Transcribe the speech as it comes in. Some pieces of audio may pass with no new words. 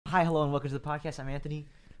Hi, hello, and welcome to the podcast. I'm Anthony.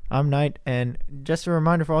 I'm Knight, and just a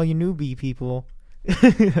reminder for all you newbie people,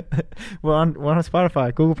 we're on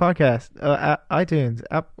Spotify, Google Podcast, iTunes,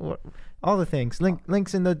 all the things.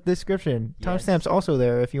 Links in the description. Yes. Timestamps also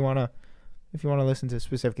there if you wanna listen to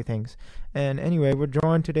specific things. And anyway, we're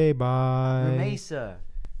joined today by Mesa.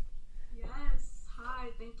 Yes. Hi.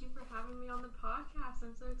 Thank you for having me on the podcast.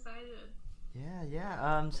 I'm so excited.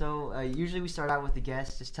 Yeah. So usually we start out with the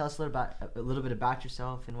guests. Just tell us a little bit about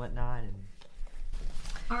yourself and whatnot. And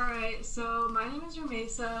All right. So my name is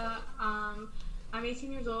Ramesa. I'm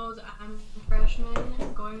 18 years old. I'm a freshman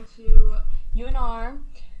going to UNR.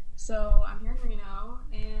 So I'm here in Reno,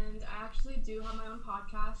 and I actually do have my own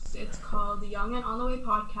podcast. It's called the Young and On the Way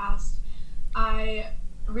podcast. I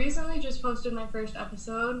recently just posted my first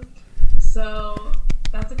episode, so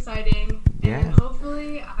that's exciting. Yeah. And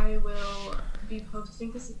hopefully I will be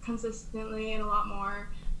posting consistently and a lot more.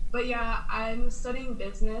 But yeah, I'm studying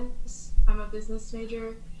business. I'm a business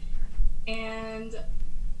major,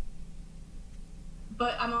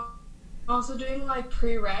 but I'm also doing like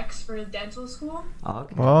prereqs for dental school. oh,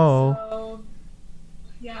 okay. Whoa. So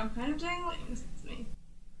yeah, I'm kind of doing like this is me.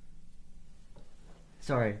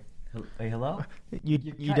 Sorry. Hello. You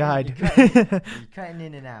You're died. You're cutting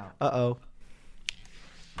in and out. Uh-oh.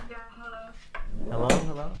 Yeah, hello. Hello. Can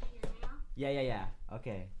you hear me now? Yeah.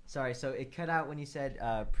 Okay. Sorry. So it cut out when you said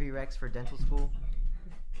prereqs for dental school.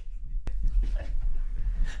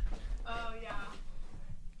 Oh yeah.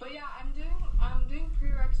 But yeah, I'm doing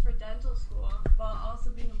prereqs for dental school while also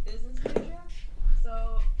being a business major.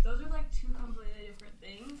 So those are like two completely different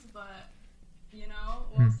things, but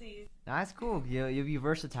we'll see. That's cool. You'll be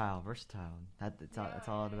versatile. That's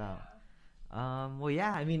all it's about. Well,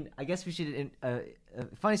 yeah. I mean, I guess we should.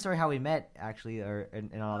 Funny story how we met, actually,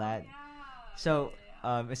 and all that. Yeah. So,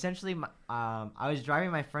 essentially, I was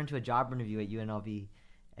driving my friend to a job interview at UNLV,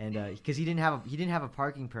 and because he didn't have a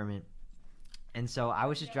parking permit, and so I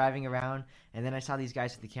was just driving around, and then I saw these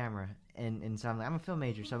guys with the camera, and so I'm like, I'm a film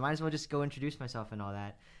major, so I might as well just go introduce myself and all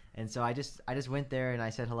that. And so I just went there and I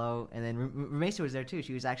said hello, and then Mesa was there too.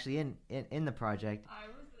 She was actually in the project. I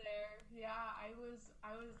was there. Yeah, I was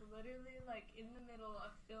literally like in the middle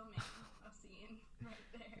of filming a scene right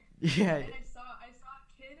there. Yeah. And I saw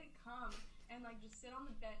a kid come and like just sit on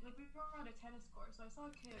the bench. Like we were at a tennis court, so I saw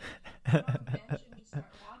a kid sit on the bench and just start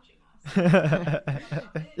watching us.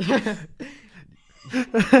 Okay,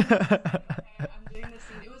 I'm doing this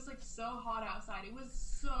scene. It was like so hot outside. It was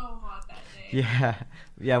so hot that day.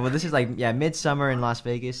 Yeah. Well, this is like midsummer in Las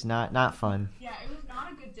Vegas. Not fun. Yeah, it was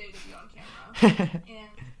not a good day to be on camera. And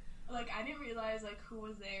like I didn't realize like who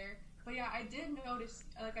was there. But yeah, I did notice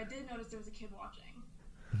there was a kid watching.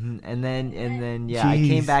 And then yeah, I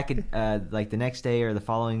came Jeez. back like the next day or the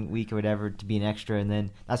following week or whatever to be an extra, and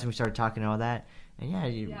then that's when we started talking and all that. And yeah,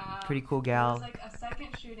 you're a pretty cool It gal. was like a second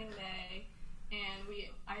shooting day, and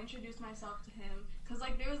I introduced myself to him because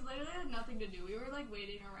like there was literally nothing to do. We were like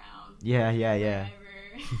waiting around. Yeah. Forever.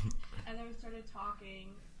 And then we started talking,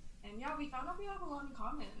 and yeah, we found out we have a lot in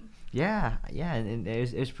common. Yeah, and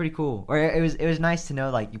it was pretty cool. Or it was nice to know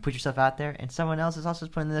like you put yourself out there, and someone else is also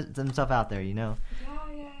putting themselves out there, Yeah.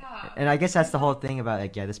 And I guess that's the whole thing about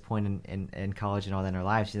like this point in college and all that in our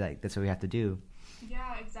lives. Like that's what we have to do.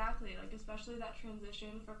 Yeah, exactly. Like especially that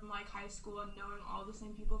transition from like high school and knowing all the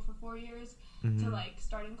same people for 4 years to like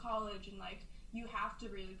starting college, and like you have to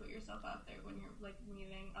really put yourself out there when you're like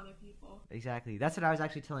meeting other people. Exactly. That's what I was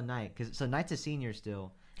actually telling Knight, so Knight's a senior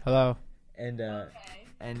still, Hello. and Okay.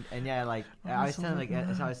 and yeah, like I was telling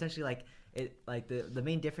like so essentially like it like the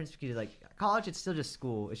main difference because like college it's still just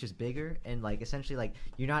school, it's just bigger, and like essentially like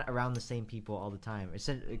you're not around the same people all the time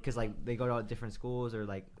because like they go to all different schools or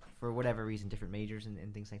like for whatever reason different majors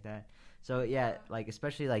and things like that. So yeah, like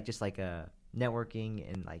especially like just like networking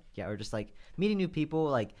and like or just like meeting new people,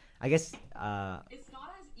 like I guess It's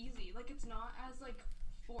not as easy. Like it's not as like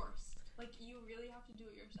forced. Like you really have to do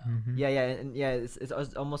it yourself. Mhm. yeah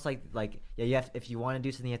it's almost like you have, if you want to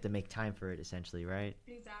do something you have to make time for it essentially, right?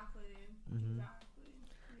 Exactly. Mhm. Exactly.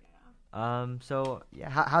 Yeah. So yeah,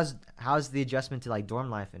 how's the adjustment to like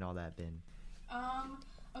dorm life and all that been?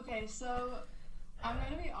 Okay, so I'm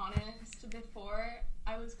gonna be honest. Before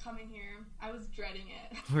I was coming here, I was dreading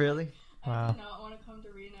it. Really? I Wow. did not want to come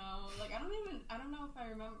to Reno. Like I don't know if I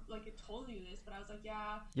remember. Like I told you this, but I was like,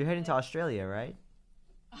 yeah. You're heading to Australia, right?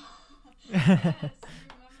 Yes, you remember that?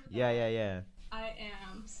 Yeah. I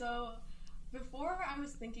am. So before I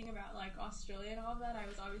was thinking about like Australia and all of that, I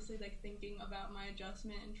was obviously like thinking about my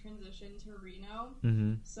adjustment and transition to Reno.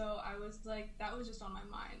 Mm-hmm. So I was like, that was just on my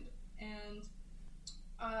mind. And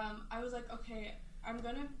I was like, okay, I'm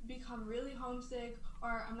gonna become really homesick,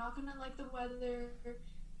 or I'm not gonna like the weather,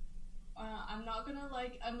 I'm not gonna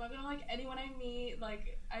like anyone I meet.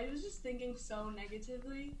 Like, I was just thinking so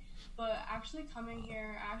negatively, but actually coming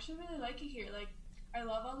here, I actually really like it here. Like, I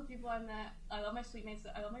love all the people I met. I love my suite mates.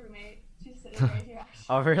 I love my roommate. She's sitting right here. Actually.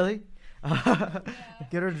 Oh, really? Yeah.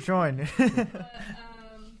 Get her to join. But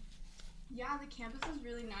yeah, the campus is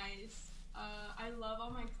really nice. I love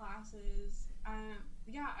all my classes.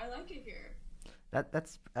 Yeah, I like it here.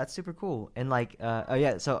 That's super cool. And like, oh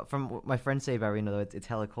yeah. So from what my friends say about Reno, though, it's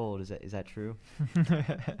hella cold. Is that true?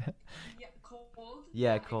 Yeah, cold.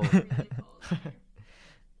 Yeah, it cold. gets really cold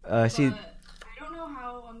here. See, But I don't know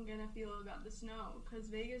how I'm gonna feel about the snow, because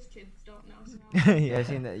Vegas kids don't know snow. yeah, I've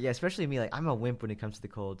seen that. Yeah, especially me. Like, I'm a wimp when it comes to the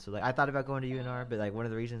cold. So like, I thought about going to UNR, but like, one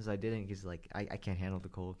of the reasons I didn't is like, I can't handle the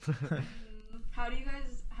cold. How do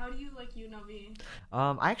you like UNLV?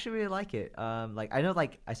 I actually really like it. Like, I know,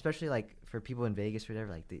 like, especially like for people in Vegas or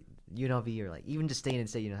whatever, like the UNLV or like even just staying and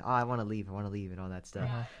say, oh, I want to leave, and all that stuff.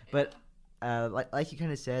 Uh-huh. But like you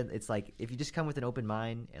kind of said, it's like if you just come with an open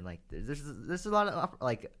mind and like there's a lot of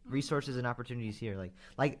like resources and opportunities here.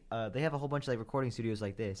 Like they have a whole bunch of like recording studios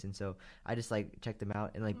like this, and so I just like check them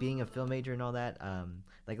out. And like being a film major and all that,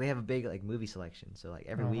 like they have a big like movie selection. So like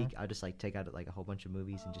every week I'll just like take out like a whole bunch of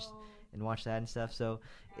movies and watch that and stuff. So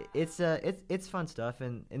it's fun stuff,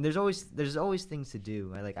 and there's always things to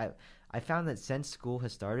do. I found that since school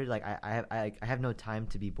has started, like I have no time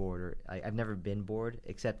to be bored, or I've never been bored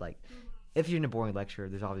except like if you're in a boring lecture,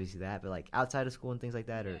 there's obviously that, but like outside of school and things like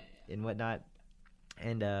that or and whatnot,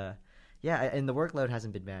 and and the workload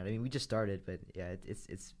hasn't been bad. I mean, we just started, but yeah,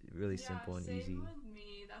 it's really simple and easy. Same with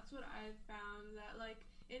me. That's what I found, that like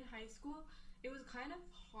in high school, it was kind of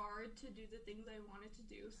hard to do the things I wanted to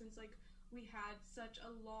do since like we had such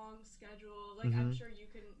a long schedule. Like I'm sure you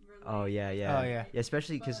can relate. Oh yeah. Oh, yeah. Yeah,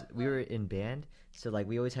 especially because we were in band, so like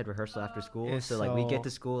we always had rehearsal after school. It's So like we get so- to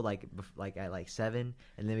school like at like 7,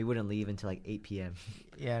 and then we wouldn't leave until like 8 p.m.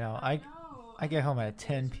 Yeah, no, I I get home at the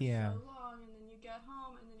 10 days are p.m. So long, and then you get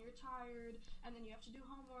home, and then you're tired, and then you have to do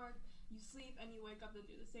homework. You sleep, and you wake up and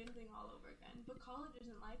do the same thing all over again. But college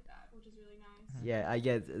isn't like that, which is really nice. Yeah, I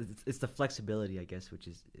get it's the flexibility, I guess, which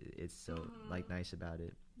is it's so like nice about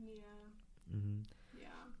it. Yeah. Hmm. Yeah.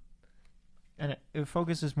 And it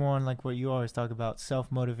focuses more on like what you always talk about,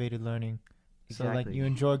 self-motivated learning. So like Exactly. you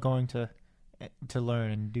enjoy going to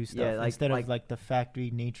learn and do stuff Yeah, like- instead like- of like the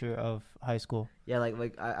factory nature of high school. Yeah,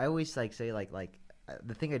 like I always like say like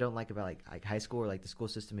the thing I don't like about like high school or like the school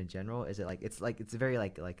system in general is that it's very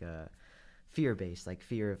like a fear based, like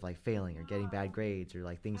fear of like failing or getting bad grades or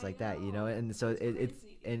like things I like that, you know. know. And so it's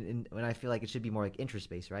crazy. and when I feel like it should be more like interest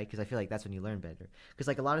based, right? Because I feel like that's when you learn better. Because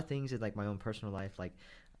like a lot of things in like my own personal life, like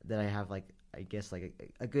that I have like I guess like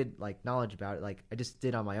a good like knowledge about it, like I just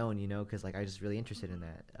did on my own, you know, because like I was just really interested in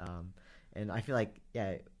that. And I feel like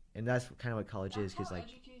and that's kind of what college is, because like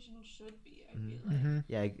education should be. I Mhm. feel like. Mm-hmm.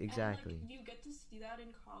 yeah, And, exactly. like, you get to see that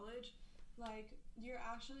in college. Like, you're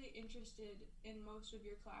actually interested in most of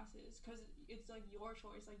your classes because it's like your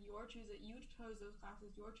choice. Like, you chose those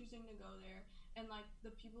classes. You're choosing to go there, and like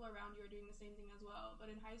the people around you are doing the same thing as well.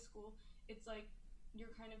 But in high school, it's like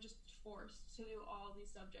you're kind of just forced to do all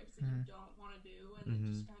these subjects that you don't want to do, and it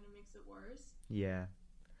just kind of makes it worse. Yeah.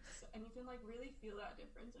 So, and you can like really feel that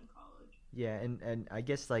difference in college. Yeah, and I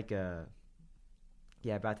guess like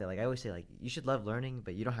about that, like I always say, like you should love learning,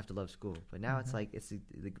 but you don't have to love school. But now it's like it's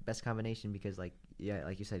the best combination, because like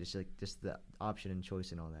like you said, it's like just the option and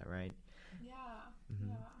choice and all that, right? Yeah. Mhm.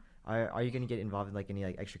 Yeah. Are you gonna get involved in like any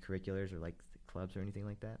like extracurriculars or like clubs or anything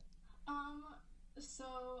like that?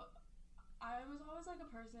 So I was always like a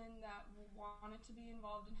person that wanted to be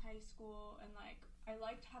involved in high school, and like I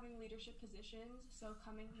liked having leadership positions. So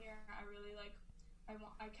coming here, I really like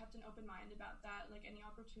I kept an open mind about that, like any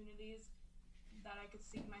opportunities that I could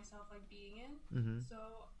see myself like being in. Mm-hmm.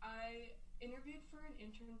 So I interviewed for an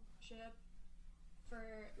internship for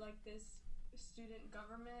like this student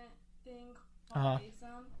government thing called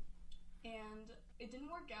ASUM, and it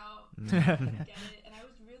didn't work out. I didn't get it, and I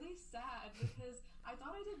was really sad because I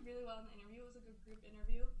thought I did really well in the interview. It was like a group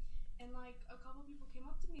interview, and like a couple people came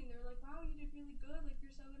up to me and they were like, "Wow, you did really good. Like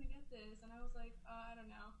you're so gonna get this." And I was like, "I don't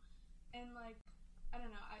know," and like I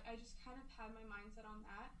don't know. I just kind of had my mindset on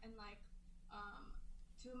that, and like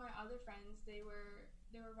two of my other friends, they were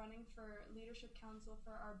running for leadership council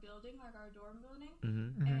for our building, like our dorm building,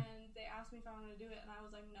 Mm-hmm. and they asked me if I wanted to do it, and I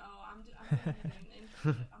was like, no, I'm not gonna do an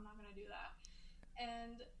internship. I'm not gonna do that.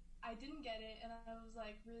 And I didn't get it, and I was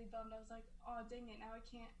like really bummed. I was like, oh dang it, now I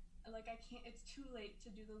can't. It's too late to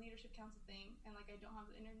do the leadership council thing, and like I don't have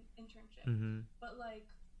the internship. Mm-hmm. But like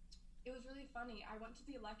it was really funny. I went to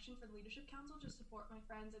the election for the leadership council to support my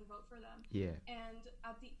friends and vote for them. Yeah. And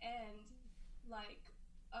at the end, like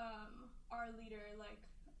our leader, like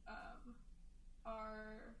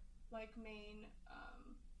our like main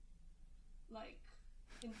like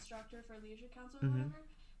instructor for leadership council or Mhm. whatever,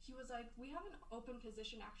 he was like, we have an open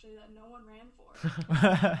position actually that no one ran for.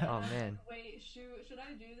 Oh, man. Wait, should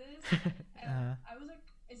I do this? And Uh-huh. I was like,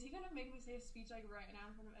 is he gonna make me say a speech like right now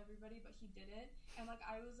in front of everybody? But he didn't. And like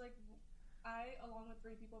I was like, I along with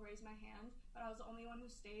 3 people raised my hand, but I was the only one who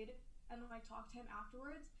stayed and then like talked to him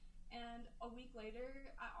afterwards. And a week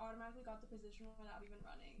later, I automatically got the position without even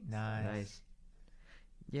running. Nice. Nice.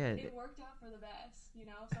 Yeah. It worked out for the best, you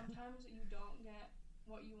know. Sometimes you don't get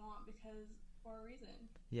what you want because for a reason.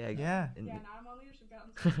 Yeah. Yeah. And, Yeah, now I'm on leadership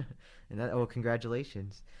council. and that. Oh,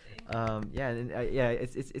 congratulations. Yeah, and yeah,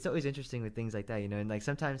 it's always interesting with things like that, you know. And like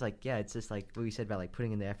sometimes, like it's just like what we said about like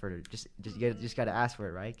putting in the effort, or just you just got to ask for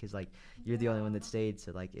it, right? Because like you're the only one that stayed,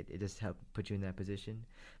 so like it just helped put you in that position.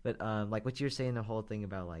 But like what you're saying, the whole thing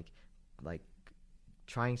about like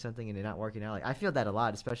trying something and it not working out, like I feel that a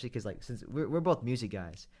lot, especially because like since we're both music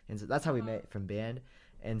guys, and so that's how we met from band.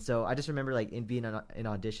 And so I just remember like in being in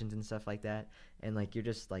auditions and stuff like that, and like you're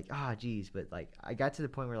just like, geez, but like I got to the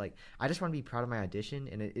point where like I just want to be proud of my audition,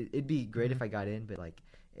 and it'd be great if I got in, but like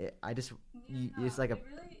it's like it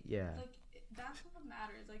really, yeah. Like that's what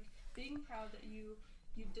matters. Like being proud that you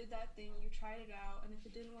did that thing, you tried it out, and if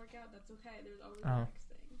it didn't work out, that's okay. There's always the next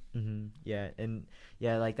thing. Mm-hmm. Yeah, and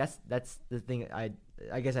yeah, like that's the thing.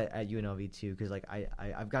 I guess at UNLV too, because like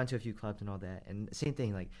I've gone to a few clubs and all that, and same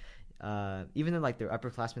thing. Like even though like they're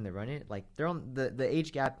upperclassmen that run it, like they're on the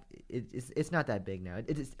age gap. It's not that big now.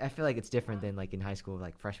 I feel like it's different than like in high school,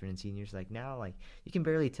 like freshmen and seniors. Like now, like you can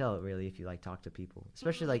barely tell really if you like talk to people,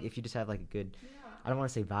 especially like if you just have like a good. I don't want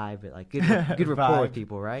to say vibe, but like good rapport with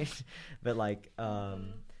people, right? But like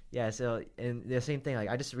yeah. So and the same thing. Like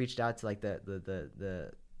I just reached out to like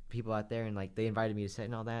the people out there, and like they invited me to sit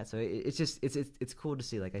and all that, so it's just it's cool to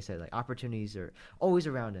see. Like I said, like opportunities are always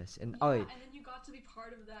around us, and and then you got to be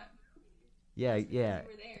part of that. Yeah. You were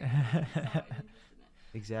there.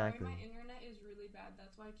 Exactly. Sorry, my internet is really bad.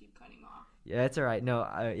 That's why I keep cutting off. Yeah, that's all right. No,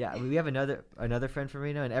 yeah, we have another friend from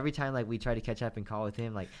Reno, and every time like we try to catch up and call with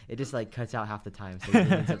him, like it just like cuts out half the time, so he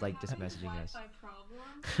ends up like just messaging us. Wi-Fi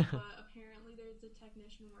problem, but apparently there's a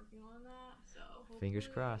technician working on that, so Fingers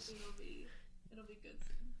crossed. It'll be good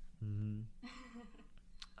soon.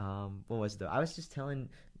 What was it though? I was just telling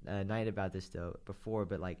Knight about this though before,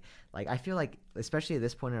 but like I feel like especially at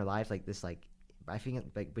this point in our lives, like this like I think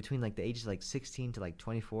like between like the ages like 16 to like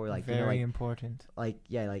 24, like very like, important. Like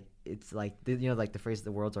yeah, like it's like like the phrase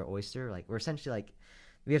 "the world's our oyster." Like we're essentially like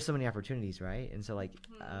we have so many opportunities, right? And so like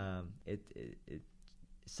it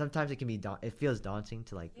sometimes it can be it feels daunting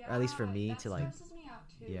to like, or at least for me to like. That stresses me out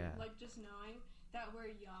too. Yeah. Like just knowing that we're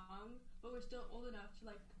young, but we're still old enough to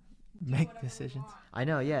like Make decisions. I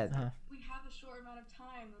know, yeah. We have a short amount of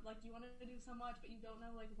time. Like you want to do so much, but you don't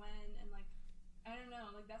know like when, and like I don't know.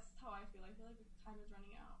 Like that's how I feel. I feel like time is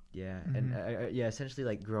running out. Yeah, and yeah, essentially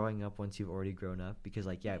like growing up once you've already grown up, because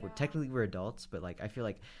like we're adults, but like I feel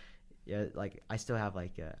like like I still have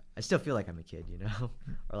like I still feel like I'm a kid, you know,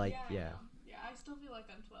 or like Yeah, I still feel like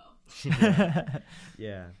I'm 12.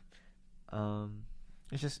 Yeah.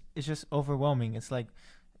 It's just overwhelming. It's like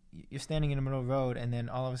you're standing in the middle of the road, and then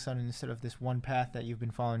all of a sudden, instead of this one path that you've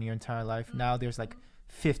been following your entire life, now there's like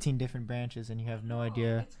 15 different branches, and you have no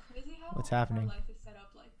idea it's crazy how what's happening. Our life is set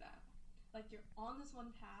up like that. Like you're on this one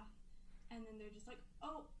path, and then they're just like,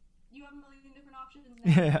 "Oh, you have a million different options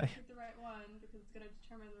now. Yeah. Pick the right one because it's gonna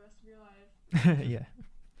determine the rest of your life." Yeah.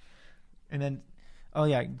 And then,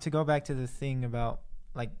 to go back to the thing about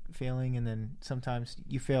like failing, and then sometimes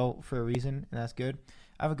you fail for a reason, and that's good.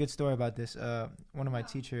 I have a good story about this. One of my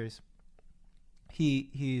teachers,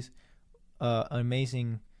 he's an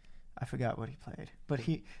amazing, I forgot what he played, but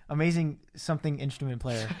amazing something instrument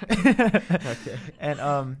player. Okay.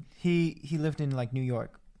 And he lived in like New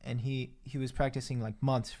York, and he was practicing like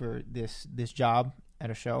months for this job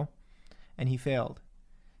at a show, and he failed.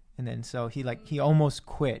 And then so he almost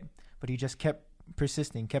quit, but he just kept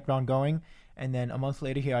persisting, kept on going, and then a month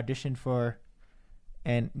later he auditioned for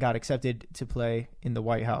and got accepted to play in the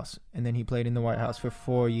White House, and then he played in the White House for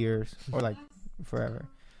 4 years, or like forever.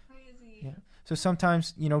 So crazy. Yeah. So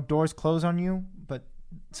sometimes doors close on you, but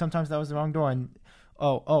sometimes that was the wrong door. And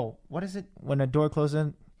what is it when a door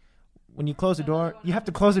closes? When you close a door, you have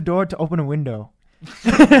to close a door to open a window.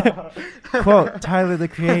 Quote Tyler the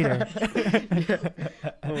Creator.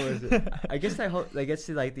 What was it? I guess I guess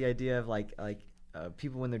to like the idea of like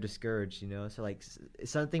people when they're discouraged, so like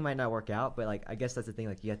something might not work out, but like I guess that's the thing,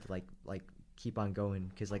 like you have to like keep on going,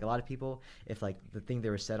 because like a lot of people, if like the thing they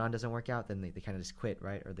were set on doesn't work out, then they kind of just quit,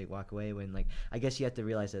 right, or they walk away. When like I guess you have to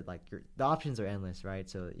realize that like the options are endless, right?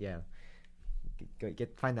 So yeah,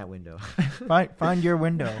 find that window. Find your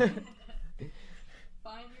window.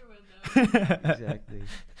 Find your window. Exactly.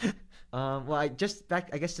 Well, I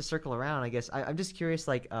guess to circle around, I guess I'm just curious,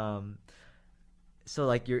 like so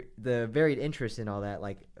like the varied interest in all that,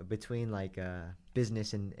 like between like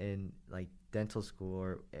business and like dental school,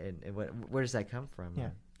 or and where does that come from? Yeah.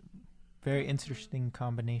 Very interesting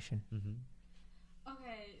combination. Mm-hmm.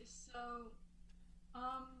 Okay, so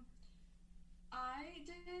I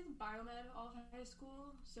did biomed all high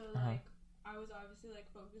school, so like I was obviously like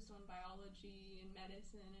focused on biology and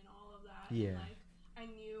medicine and all of that. Yeah. And, like I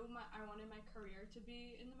knew I wanted my career to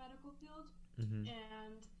be in the medical field, Mm-hmm.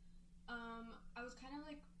 and I was kind of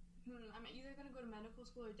like, I'm either gonna go to medical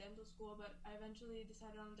school or dental school, but I eventually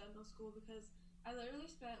decided on dental school because I literally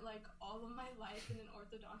spent like all of my life in an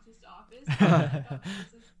orthodontist office. I got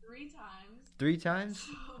braces 3 times. 3 times?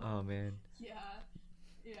 So, Oh man. yeah.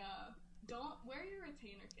 Don't wear your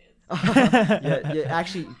retainer, kids. Yeah.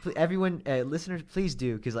 Actually, everyone, listeners, please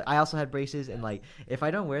do, because like I also had braces, and like if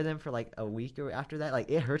I don't wear them for like a week or after that, like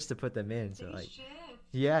it hurts to put them in. So They like, shift.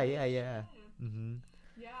 yeah. They shift. Mm-hmm.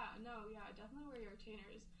 Yeah, definitely wear your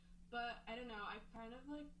retainers. But I don't know, I kind of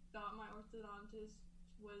like thought my orthodontist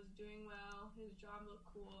was doing well. His job looked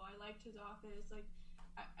cool. I liked his office. Like,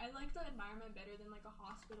 I liked the environment better than like a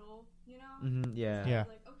hospital, you know? Mm-hmm. Yeah. So Yeah. I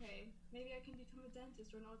was like, okay, maybe I can become a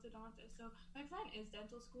dentist or an orthodontist. So my plan is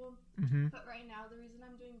dental school. Mm-hmm. But right now, the reason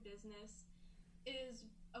I'm doing business is,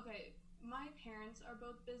 okay, my parents are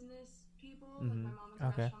both business people. Like, my mom owns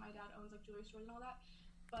a Okay. restaurant, my dad owns, like, jewelry stores and all that.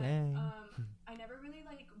 But, Dang. I never really,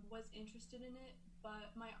 like, was interested in it.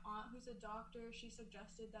 But my aunt, who's a doctor, she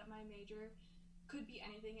suggested that my major could be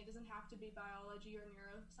anything. It doesn't have to be biology or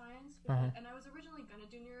neuroscience. Because, and I was originally going to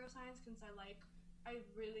do neuroscience because I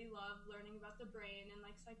really love learning about the brain and,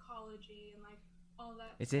 like, psychology and, like, all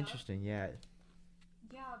that It's stuff. interesting. Yeah.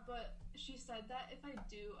 Yeah, but she said that if I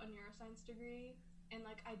do a neuroscience degree and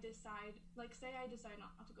like I decide, like say I decide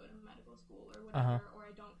not to go to medical school or whatever, or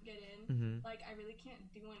I don't get in, Mm-hmm. like I really can't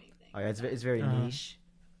do anything. Oh, yeah, it's very niche.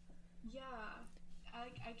 Yeah,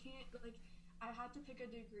 I can't, like I had to pick a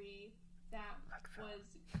degree that was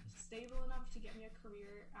stable enough to get me a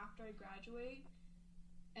career after I graduate,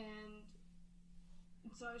 and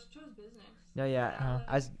so I chose business. No, yeah.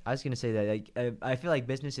 I was gonna say that like I feel like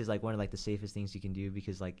business is like one of like the safest things you can do,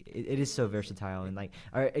 because like it is so versatile, and like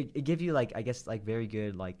it give you like I guess like very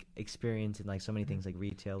good like experience in like so many things like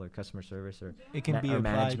retail or customer service or It can be or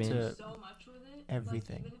applied management. to So much with it.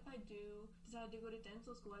 everything. Like, even if I do decide to go to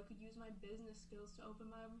dental school, I could use my business skills to open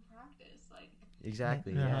my own practice. Like,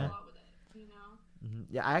 Exactly. Yeah. do Yeah. a lot with it, you know?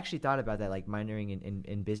 Yeah, I actually thought about that, like minoring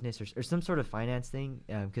in business or some sort of finance thing,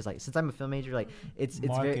 because like since I'm a film major, like it's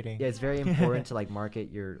Marketing. very, it's very important to like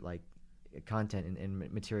market your like content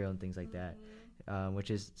and material and things like that,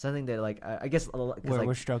 which is something that like I guess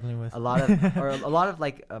We're struggling with a lot of or a lot of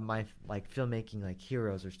like my like filmmaking like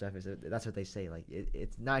heroes or stuff is that's what they say, like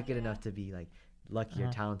it's not good enough to be like lucky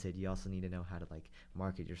or talented. You also need to know how to like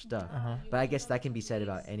market your stuff. Uh-huh. But I guess that can be said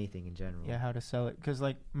about anything in general. yeah, how to sell it, because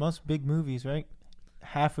like most big movies, right,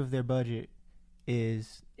 half of their budget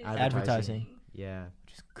is It's advertising, Yeah.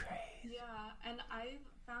 which is crazy. Yeah, and I've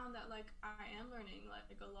found that like I am learning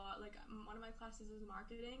like a lot. Like one of my classes is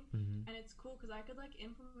marketing, Mm-hmm. and it's cool because I could like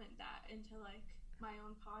implement that into like my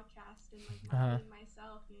own podcast and like Uh-huh. marketing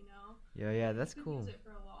myself. You know? Yeah, that's You could cool. Use it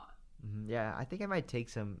for a lot. Yeah, I think I might take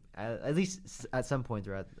some at least at some point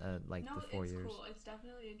throughout like No, the 4 it's years. cool. It's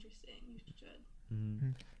definitely interesting. You should. Mm-hmm.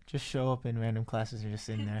 Just show up in random classes and just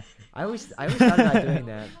in there. I always thought about doing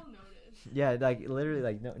No that. one will notice. Yeah, like literally,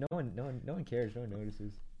 like no one cares, no one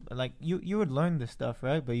notices. But, like you would learn this stuff,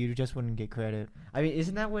 right? But you just wouldn't get credit. I mean,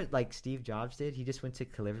 isn't that what like Steve Jobs did? He just went to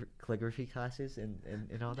calligraphy classes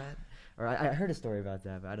and all that. Or I heard a story about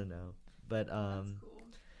that, but I don't know. But That's cool.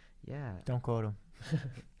 yeah. Don't quote him.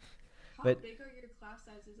 How But- big are your class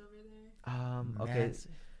sizes over there? Okay.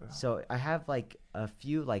 Massive, bro. So I have like a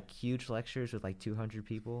few like huge lectures with like 200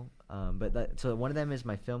 people. So one of them is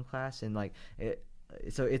my film class, and like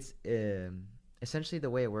so it's essentially the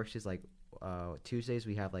way it works is like Tuesdays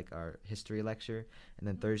we have like our history lecture, and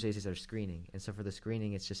then Thursdays is our screening. And so for the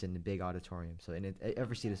screening, it's just in the big auditorium. So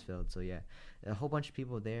every seat is filled. So yeah, a whole bunch of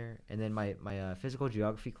people there. And then my physical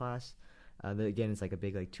geography class, again it's like a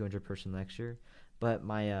big like 200 person lecture. But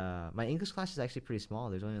my English class is actually pretty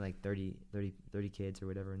small. There's only like 30 kids or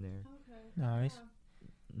whatever in there. Okay. Nice.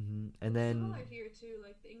 Yeah. And then Similar here too.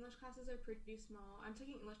 Like the English classes are pretty small. I'm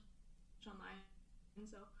taking English online, and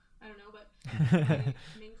so I don't know, but my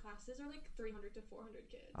main classes are like 300 to 400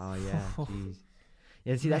 kids. Oh yeah, jeez.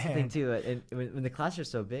 Yeah, see that's the thing too. And when the classes are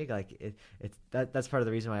so big, like that's part of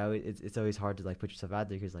the reason why it's always hard to like put yourself out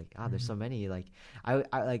there because like there's so many. Like I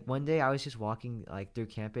like one day I was just walking like through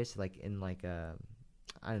campus like in like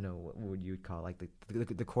I don't know what would you would call like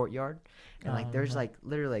the courtyard, and like there's like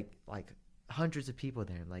literally like hundreds of people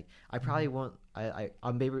there. Like I probably won't.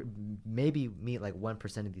 I'll maybe meet like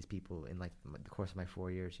 1% of these people in like the course of my 4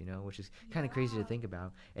 years, you know, which is kind of crazy to think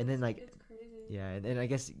about. And then like It's crazy. yeah, and then I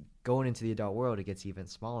guess going into the adult world, it gets even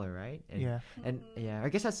smaller, right? And, Yeah. And yeah, I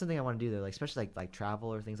guess that's something I want to do though, like especially like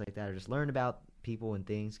travel or things like that, or just learn about people and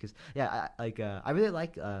things. Because yeah, I really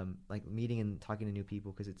like meeting and talking to new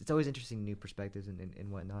people because it's always interesting new perspectives and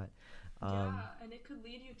whatnot. Yeah, and it could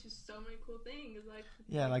lead you to so many cool things, like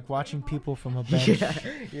Yeah, like playing watching a people podcast. from a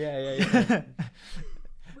bench. Yeah.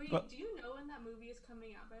 Wait, But- do you know when that movie is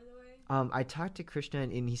coming out, by the way? I talked to Krishna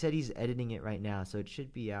and he said he's editing it right now, so it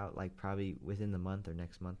should be out like probably within the month or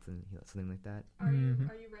next month and something like that. Are Mhm.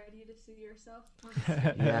 you ready to see yourself?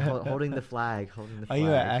 Yeah, holding the flag, Are you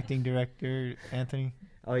an acting director, Anthony?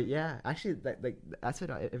 Oh yeah, actually, that's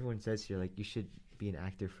what everyone says here. Like, you should be an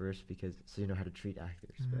actor first because so you know how to treat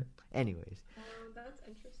actors. Mhm. But anyways, That's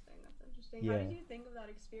interesting. That's interesting. Yeah. How did you think of that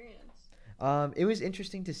experience? it was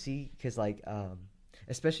interesting to see because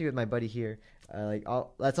especially with my buddy here,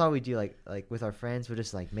 that's all we do. Like with our friends, we'll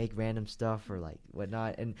just like make random stuff or like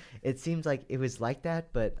whatnot, and it seems like it was like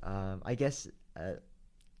that. But I guess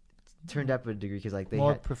turned up to a degree because like they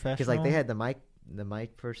More had professional. because like they had the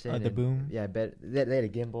mic person, the and, boom. yeah, but they had a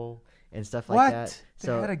gimbal and stuff like What? that. They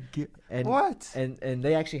So had and what? and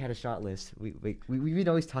they actually had a shot list. We've been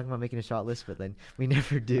always talking about making a shot list, but then we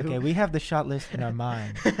never do. Okay, we have the shot list in our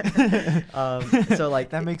mind. So like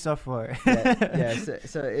that makes up for it. yeah.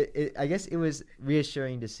 So I guess it was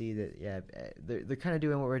reassuring to see that they're kind of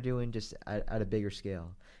doing what we're doing just at a bigger scale.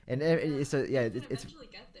 And so yeah, You can it's eventually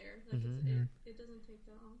get there. Like Mhm. it doesn't take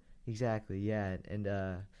that long. exactly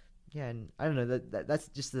and I don't know that's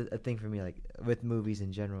just a thing for me, like with movies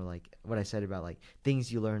in general, like what I said about like things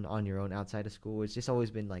you learn on your own outside of school. It's just always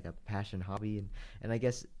been like a passion hobby, and I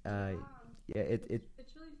guess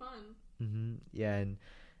It's really fun. yeah, and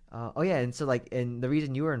and so like, and the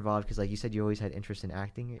reason you were involved because like you said you always had interest in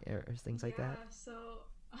acting or things like that. Yeah, so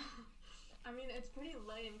I mean it's pretty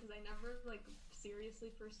lame because I never like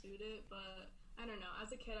seriously pursued it, but I don't know.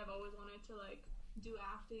 As a kid, I've always wanted to like do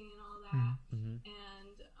acting and all that.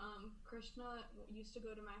 And Krishna used to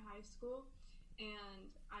go to my high school,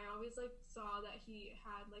 and I always like saw that he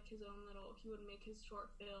had like his own little. He would make his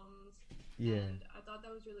short films. Yeah. And I thought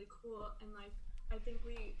that was really cool, and like I think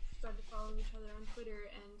we started following each other on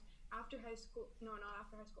Twitter. And after high school, no, not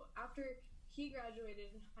after high school. After he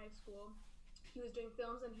graduated in high school, he was doing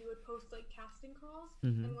films, and he would post like casting calls.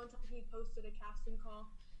 And one time he posted a casting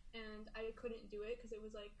call, and I couldn't do it because it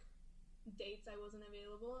was like dates I wasn't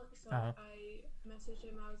available. So I messaged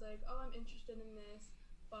him. I was like, "Oh, I'm interested in this,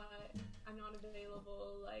 but I'm not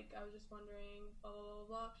available. Like, I was just wondering, blah blah blah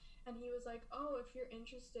blah." And he was like, "Oh, if you're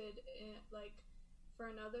interested in like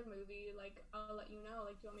for another movie, like I'll let you know.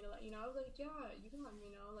 Like, do you want me to let you know?" I was like, "Yeah, you can let me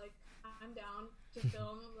know. Like, I'm down to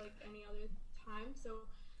film like any other time." So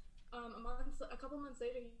a couple months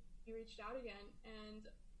later, he reached out again, and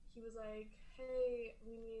he was like, "Hey,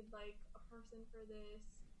 we need like a person for this."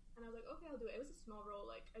 And I was like, "Okay, I'll do it." It was a small role.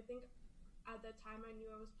 Like, I think at that time I knew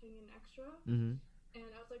I was playing an extra. And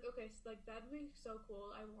I was like, okay, so, like, that'd be so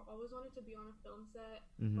cool. I always wanted to be on a film set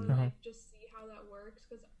or, like, just see how that works.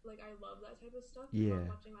 Because, like, I love that type of stuff. I love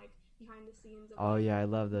watching, like, behind the scenes. Of, Oh, like, yeah, I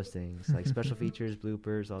love those things. Like, special features,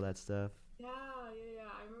 bloopers, all that stuff. Yeah.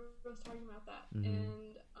 I remember us talking about that.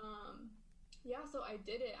 And, yeah, so I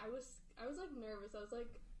did it. I was like, nervous. I was like,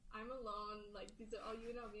 I'm alone. Like, these are all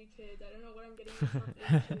UNLV kids. I don't know what I'm getting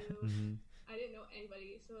myself into. I didn't know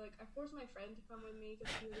anybody. So, like, I forced my friend to come with me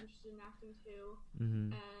because she was interested in acting, too.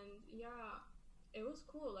 And, yeah, it was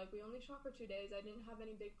cool. Like, we only shot for 2 days. I didn't have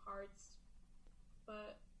any big parts.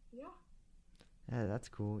 But, yeah. Yeah, that's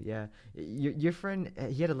cool. Yeah, your friend,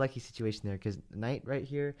 he had a lucky situation there because Knight right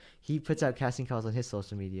here, he puts out casting calls on his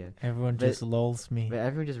social media. Everyone just lulls me. But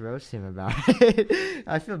everyone just roasts him about it.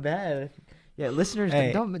 I feel bad. Yeah, listeners,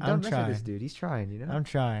 Hey, don't I'm mess with trying. this dude. He's trying, you know. I'm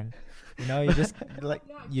trying. You know, you just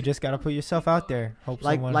you just gotta put yourself out there. Hope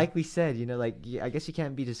someone. Like we said, you know, like I guess you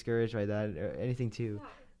can't be discouraged by that or anything too.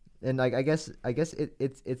 Yeah. And like I guess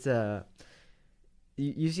it's a.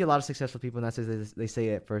 You see a lot of successful people, and that's what they say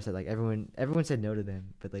at first that like everyone said no to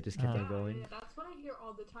them, but they just kept on going. Yeah, that's what I hear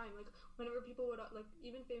all the time. Like whenever people would like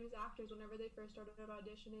even famous actors, whenever they first started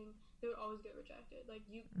auditioning, they would always get rejected. Like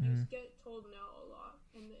you get told no a lot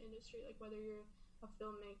in the industry. Like whether you're a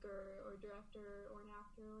filmmaker or director or an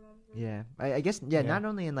actor or whatever. Yeah, I guess yeah, Yeah. not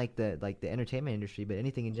only in like the entertainment industry, but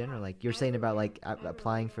anything in general. Yeah, Like you're saying about like everywhere,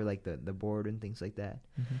 applying for everywhere. like the board and things like that.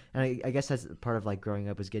 Mhm. And I guess that's part of like growing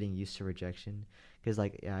up is getting used to rejection, because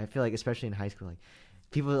like yeah, I feel like especially in high school, like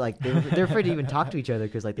people like they're afraid to even talk to each other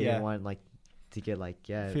because like they Yeah. don't want like to get like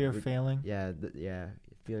Fear of failing. yeah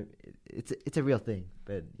fear, it's a real thing.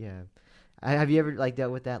 But yeah, have you ever like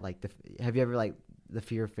dealt with that? Like have you ever like the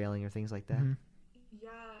fear of failing or things like that? Mhm. Yeah,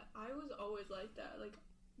 I was always like that. Like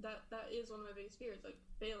that is one of my biggest fears, like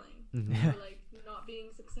failing Mhm. Yeah. or like not being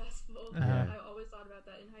successful. Uh-huh. I always thought about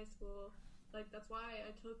that in high school. Like that's why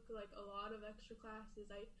I took like a lot of extra classes.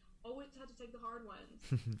 I always had to take the hard ones.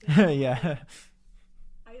 You know? Yeah.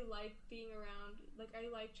 I like being around. Like I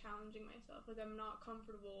like challenging myself. Like I'm not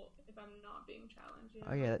comfortable if I'm not being challenged. You know?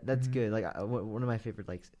 Oh yeah, that's Mhm. good. Like one of my favorite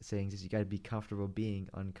like sayings is you got to be comfortable being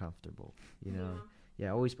uncomfortable. You know,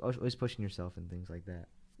 yeah, always pushing yourself and things like that.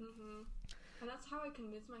 Mhm. And that's how I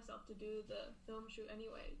convinced myself to do the film shoot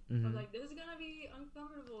anyway. I Mhm. was like, this is gonna be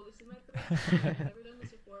uncomfortable. This is my first time. I've never done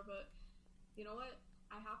this before, but you know what?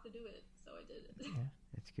 I have to do it, so I did it.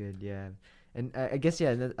 That's good, yeah. And I guess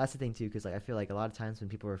yeah, that's the thing too, because like I feel like a lot of times when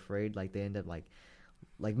people are afraid, like they end up like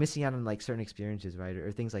missing out on like certain experiences, right,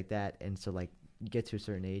 or things like that. And so like you get to a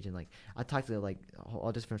certain age, and like I talk to like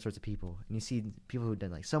all different sorts of people, and you see people who've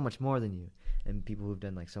done like so much more than you, and people who've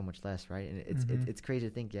done like so much less, right? And Mhm. it's crazy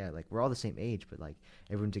to think, yeah, like we're all the same age, but like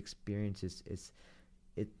everyone's experience is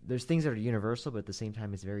there's things that are universal, but at the same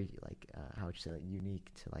time it's very like how would you say, like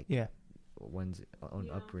unique to like Yeah. one's own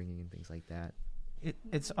Yeah. upbringing and things like that.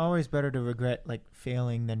 It's always better to regret like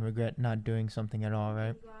failing than regret not doing something at all,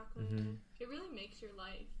 right? Exactly. Mhm. It really makes your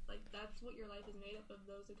life. Like that's what your life is made up of.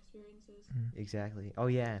 Those experiences. Exactly. Oh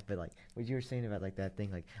yeah, but like what you were saying about like that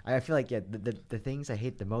thing, like I feel like yeah, the things I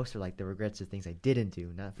hate the most are like the regrets of things I didn't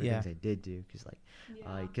do, not for Yeah. things I did do, because like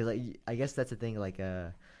Yeah. because I guess that's the thing, like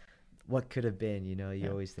what could have been, you know, you Yeah.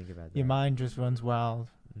 always think about that. Your mind just runs wild.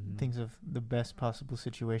 Mhm. Thinks of the best possible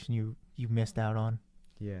situation you missed out on.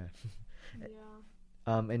 Yeah. Yeah.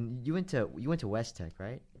 And you went to West Tech,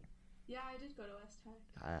 right? Yeah, I did go to West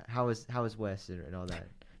Tech. How was West and all that?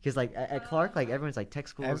 Because like at Clark, like everyone's like tech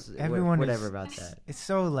schools, everyone whatever is- about that. It's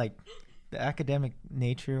so like the academic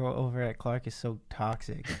nature over at Clark is so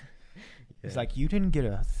toxic. It's Yeah. like you didn't get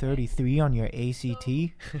a 33 on your ACT.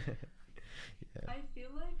 Yeah. I feel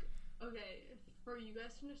like okay, for you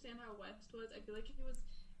guys to understand how West was, I feel like it was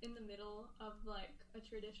in the middle of like a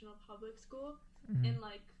traditional public school Mhm. and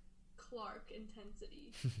like Clark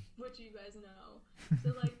intensity, which you guys know.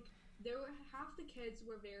 So like there were half the kids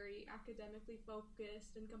were very academically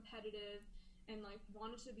focused and competitive and like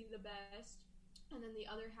wanted to be the best, and then the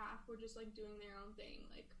other half were just like doing their own thing,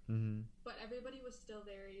 like Mhm. but everybody was still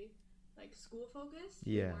very like school focused.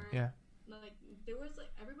 Yeah. Yeah. Like there was like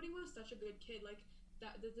everybody was such a good kid, like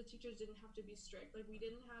that the teachers didn't have to be strict. Like we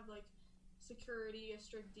didn't have like security, a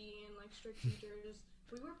strict dean, like strict teachers.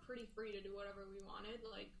 We were pretty free to do whatever we wanted.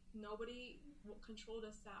 Like nobody controlled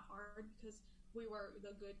us that hard because we were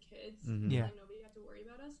the good kids. Mhm. Yeah. Like nobody had to worry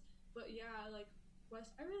about us. But yeah, like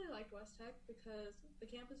I really liked West Tech because the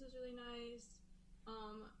campus is really nice.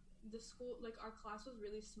 The school, like our class was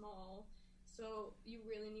really small, so you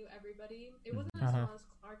really knew everybody. It wasn't as Uh-huh. small as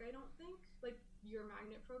Clark, I don't think. Like your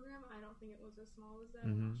magnet program, I don't think it was as small as that.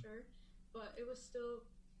 I'm not sure, but it was still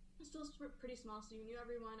pretty small. So you knew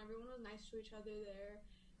everyone. Everyone was nice to each other there.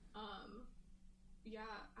 Yeah,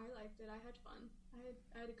 I liked it. I had fun.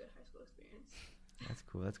 I had a good high school experience. That's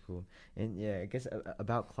cool. That's cool. And yeah, I guess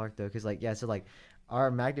about Clark though, because like yeah, so like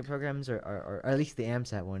our magnet programs are or at least the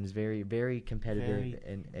AMSAT one is very very competitive Very-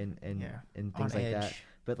 and yeah, and on things like that. edge.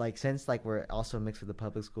 But like since like we're also mixed with the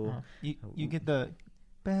public school, You get the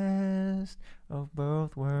best of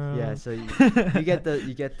both worlds. yeah. So you get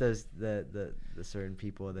those the certain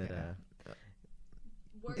people that Yeah.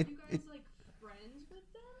 Were It- you guys it- like friends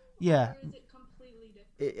with them? Yeah. Or is it completely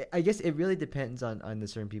different? I guess it really depends on the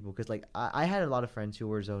certain people, because like I had a lot of friends who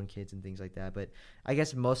were zone kids and things like that, but I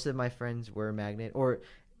guess most of my friends were magnet, or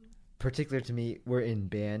particular to me were in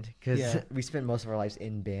band, because Yeah. we spent most of our lives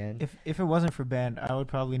in band. If it wasn't for band, I would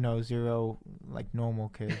probably know zero like normal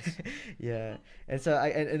kids. Yeah, and so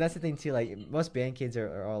and that's the thing too, like most band kids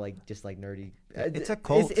are all like just like nerdy. It's a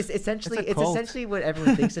cult. It's essentially It's a cult. essentially what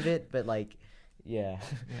everyone thinks of it, but like yeah.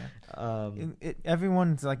 Yeah.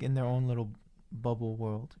 Everyone's like in their own little bubble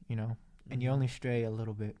world, you know, and you Mhm. only stray a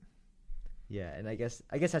little bit. Yeah, and I guess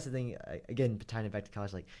that's the thing. Again, tying it back to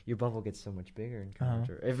college, like your bubble gets so much bigger in college,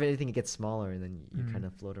 Uh-huh. or if anything, it gets smaller, and then you Mhm. kind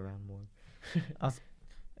of float around more.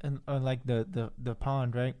 And or like the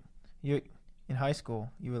pond, right? You in high school,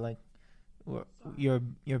 you were like or Sorry.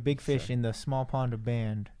 you're big fish Sorry. in the small pond of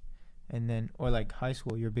band, and then or like high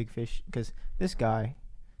school, you're big fish because this guy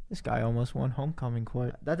almost won homecoming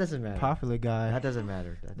court. That doesn't matter. Popular guy. That doesn't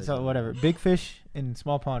matter. That doesn't So matter. whatever, big fish in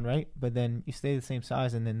small pond, right? But then you stay the same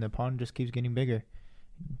size, and then the pond just keeps getting bigger.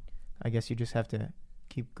 I guess you just have to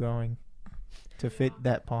keep growing to fit Yeah.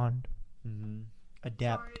 that pond. Mm-hmm.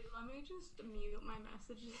 Adapt. Sorry, let me just mute my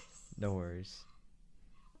messages. No worries.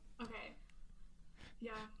 Okay.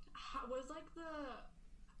 Yeah. Was like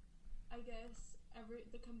I guess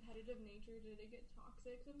the competitive nature, did it get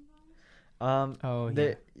toxic sometimes? Oh,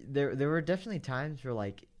 There were definitely times where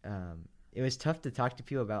like it was tough to talk to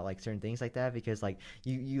people about like certain things like that because like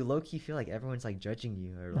you low key feel like everyone's like judging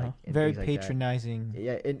you or like and very things like that. patronizing.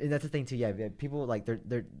 Yeah, and that's the thing too. Yeah, people like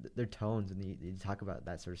their tones when you talk about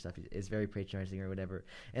that sort of stuff is very patronizing or whatever.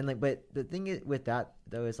 And like, but the thing is, with that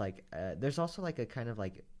though is like there's also like a kind of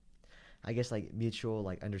like I guess like mutual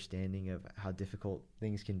like understanding of how difficult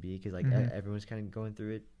things can be because like Mhm. everyone's kind of going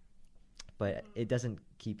through it, but it doesn't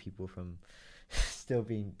keep people from still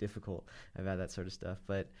being difficult about that sort of stuff.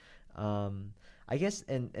 But I guess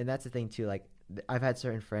and that's the thing too. Like I've had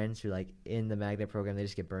certain friends who like in the magnet program they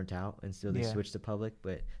just get burnt out and still they Yeah. switch to public.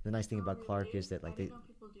 But the nice thing Oh, about Clark really? is that like I they didn't know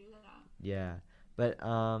people do that. yeah. But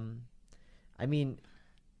I mean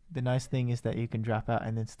The nice thing is that you can drop out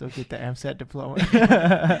and then still get the AMSAT diploma.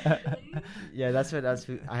 Really? yeah, that's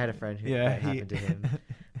who I had a friend who Yeah, that happened to him.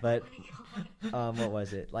 But Oh my God. what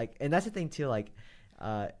was it like? And that's the thing too. Like,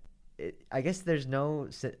 I guess there was no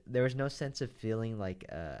sense of feeling like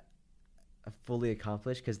fully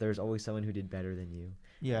accomplished because there's always someone who did better than you.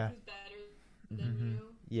 Yeah. Who's better than Mhm. you?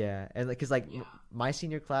 Yeah, and like, cause like Yeah. my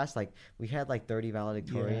senior class, like we had like 30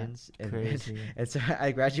 valedictorians, and, Crazy. and so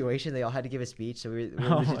at graduation they all had to give a speech, so we were Oh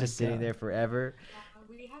literally my just sitting God. there forever.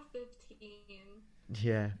 We have 15.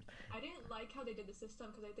 Yeah, I didn't like how they did the system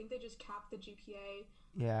because I think they just capped the GPA.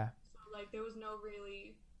 Yeah. So like there was no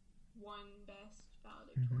really one best Mhm.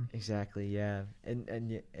 valedictorian. exactly. Yeah, and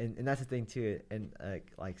that's the thing too, and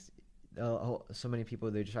so many people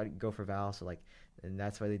they just try to go for val, so like, and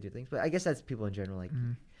that's why they do things. But I guess that's people in general, like.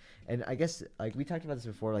 Mhm. And I guess like we talked about this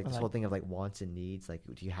before, like this Like- whole thing of like wants and needs. Like,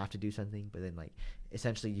 do you have to do something? But then like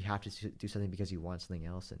essentially you have to do something because you want something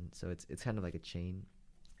else, and so it's kind of like a chain.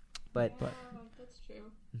 But Yeah, that's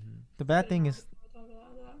true. mhm. The bad thing Didn't is know we were talking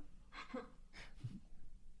about that.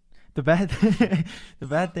 the bad the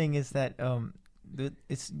bad thing is that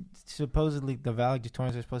it's supposedly the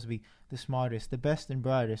valedictorians are supposed to be the smartest, the best and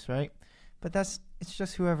brightest, right? But it's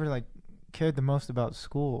just whoever like cared the most about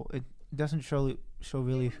school. It doesn't show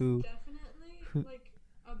really It was who. definitely like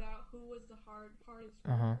about who was the hardest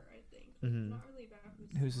Uh-huh. worker, I think. Like, Mhm. not really about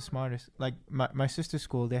Who's the smartest. Like my sister's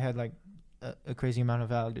school, they had like a crazy amount of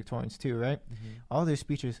valedictorians too, right? All their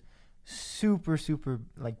speeches super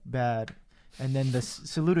like bad, and then the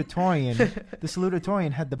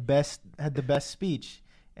salutatorian had the best speech,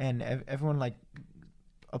 and everyone like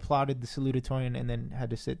applauded the salutatorian and then had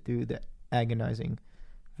to sit through the agonizing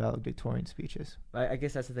valedictorian speeches. I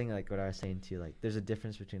guess that's the thing, like what I was saying too. Like, there's a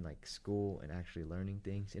difference between like school and actually learning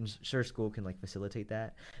things, and sure, school can like facilitate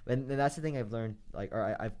that. And that's the thing I've learned, like,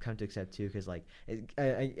 or I've come to accept too, because like,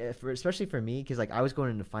 especially for me, because like I was going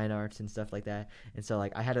into fine arts and stuff like that, and so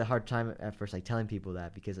like I had a hard time at first like telling people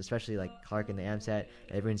that because especially like Clark and the AMSAT,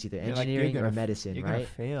 everyone's either You're like, engineering you're or gonna medicine, You're right? gonna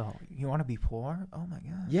fail. You want to be poor? Oh my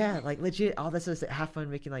god. Yeah, like legit, all that stuff. Have fun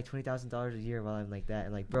making like $20,000 a year while I'm like that,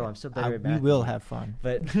 and like, bro, I'm so better at math. We will than you. have fun.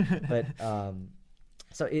 But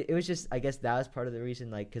so it was just, I guess that was part of the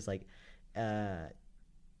reason, like, because like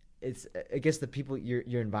it's, I guess, the people,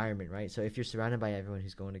 your environment, right? So if you're surrounded by everyone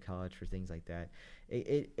who's going to college for things like that,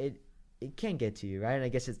 it can get to you, right? And I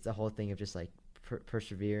guess it's the whole thing of just like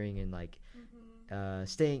persevering and like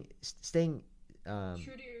staying true to yourself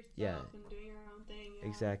yeah. and doing your own thing. Yeah.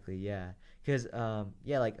 Exactly, yeah. Because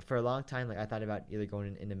yeah, like for a long time, like I thought about either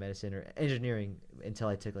going into medicine or engineering until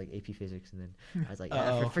I took like AP Physics, and then I was like,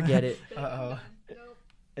 yeah, Uh-oh. forget it. Uh-oh. Nope.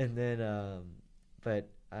 And then but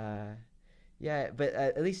yeah, but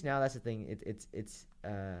at least now that's the thing. It's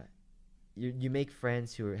you make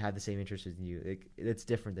friends who have the same interests as you. It's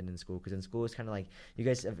different than in school, because in school it's kind of like you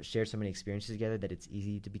guys have shared so many experiences together that it's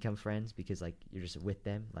easy to become friends because like you're just with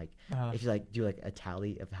them. Like if you like do like a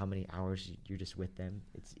tally of how many hours you're just with them,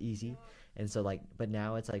 it's easy. And so like, but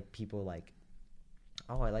now it's like people like,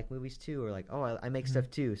 oh, I like movies too, or like, oh, I make stuff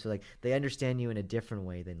too. So like they understand you in a different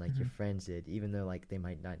way than like your friends did, even though like they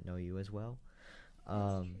might not know you as well.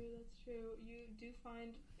 That's true. You do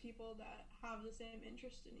find people that have the same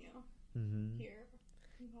interest in you here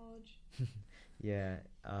in college. Yeah.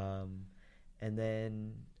 And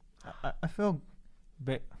then I feel,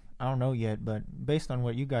 I don't know yet, but based on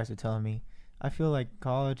what you guys are telling me, I feel like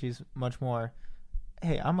college is much more,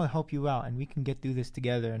 hey, I'm gonna help you out and we can get through this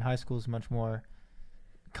together. And high school is much more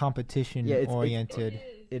competition oriented.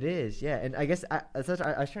 It is, yeah. And I guess I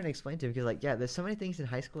was trying to explain to him because, like, yeah, there's so many things in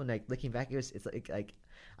high school, and like looking back, it's like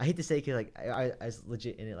I hate to say because like I was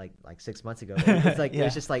legit in it like 6 months ago. But it's like Yeah. it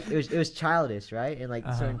was just like it was childish, right? And like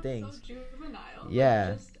certain It was things. so juvenile.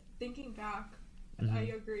 Yeah. Like, just thinking back,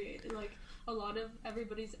 I agree. Like a lot of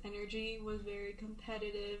everybody's energy was very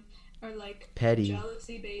competitive or like Petty.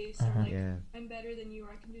 jealousy based. Or, like Yeah. I'm better than you,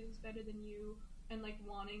 or I can do this better than you, and like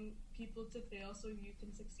wanting people to fail so you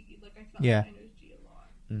can succeed. Like I felt Yeah. that energy a lot.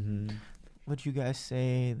 Mm-hmm. Would you guys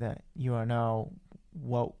say that you are now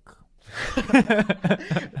woke?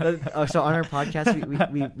 So on our podcast,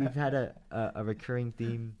 we've had a recurring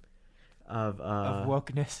theme of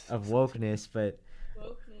wokeness. of wokeness, but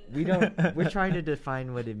Wokeness. we don't. We're trying to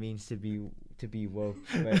define what it means to be woke.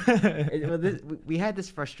 But we had this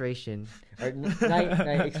frustration. Or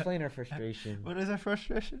Knight, explain our frustration What is our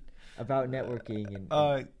frustration? about networking and.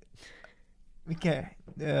 Okay.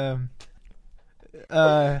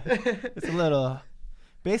 It's a little.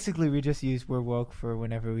 Basically, we just use "we're woke" for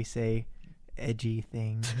whenever we say edgy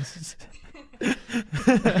things. But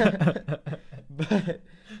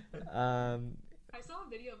I saw a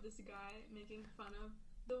video of this guy making fun of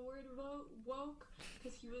the word woke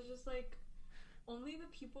because he was just like, only the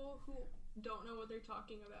people who don't know what they're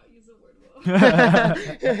talking about use the word woke.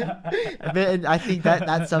 and I think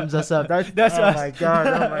that sums us up. That's us.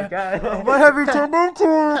 Oh my god! What have you turned into,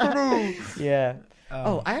 Anthony? Yeah.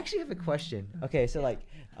 I actually have a question. Okay, so like,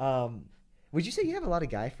 would you say you have a lot of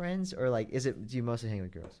guy friends, or like, do you mostly hang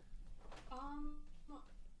with girls?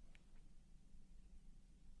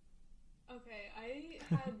 Okay, I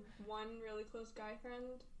had one really close guy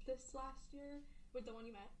friend this last year with the one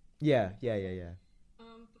you met. Yeah.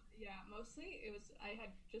 Yeah, mostly I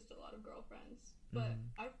had just a lot of girlfriends, but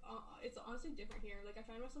it's honestly different here. Like I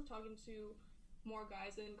find myself talking to more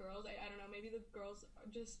guys than girls. I don't know, maybe the girls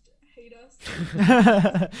just hate us. They're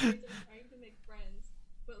trying to make friends,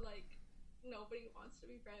 but like nobody wants to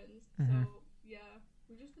be friends. So yeah,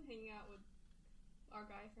 we've just been hanging out with our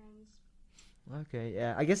guy friends. Okay,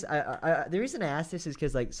 yeah. I guess I the reason I asked this is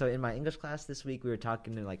because like so in my English class this week we were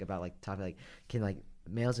talking about can like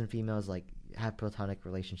males and females like have platonic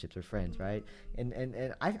relationships or friends, right?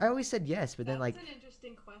 And I always said yes, but then like that's an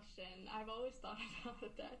interesting question. I've always thought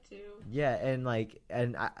about that too. yeah, and I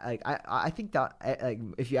think that like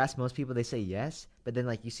if you ask most people they say yes, but then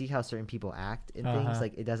like you see how certain people act in things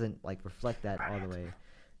like it doesn't like reflect that all the way.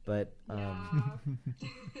 But yeah,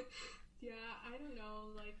 I don't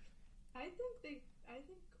know. Like I think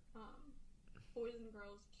boys and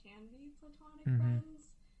girls can be platonic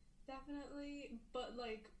friends, definitely, but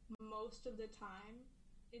like most of the time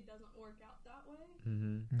it doesn't work out that way.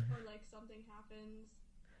 Or like something happens,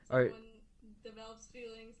 someone develops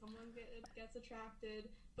feelings, someone gets attracted,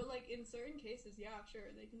 but like in certain cases, yeah,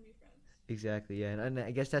 sure, they can be friends. Exactly, yeah, and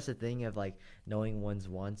I guess that's the thing of like knowing one's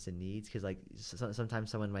wants and needs, because like sometimes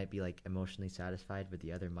someone might be like emotionally satisfied, but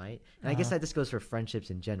the other might. And I guess that just goes for friendships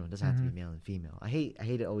in general. It doesn't have to be male and female. I hate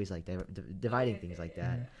it always like dividing things like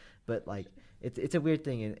that, but like it's a weird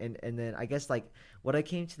thing. And then I guess like what I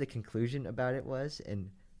came to the conclusion about it was,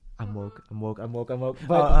 and I'm woke. But,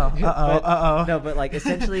 no, but like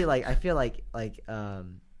essentially like I feel like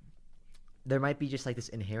there might be just like this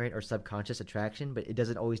inherent or subconscious attraction, but it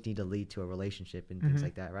doesn't always need to lead to a relationship and things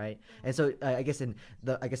like that, right? And so I guess the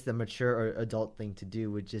mature or adult thing to do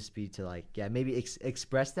would just be to like maybe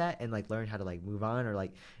express that and like learn how to like move on or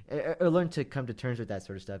like or learn to come to terms with that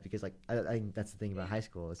sort of stuff, because like I think that's the thing about high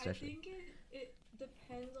school especially. I think it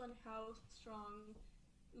depends on how strong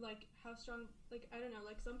like I don't know,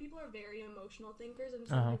 like some people are very emotional thinkers and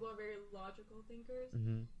some people are very logical thinkers.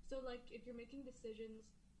 So like if you're making decisions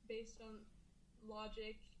based on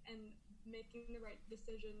logic and making the right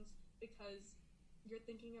decisions because you're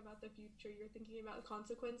thinking about the future, you're thinking about the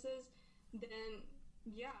consequences, then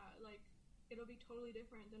yeah, like it'll be totally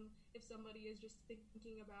different than if somebody is just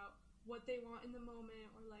thinking about what they want in the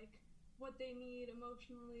moment or like what they need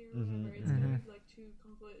emotionally or whatever. It's gonna be like two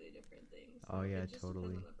completely different things. So yeah, it just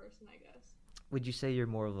totally. depends on the person, I guess. Would you say you're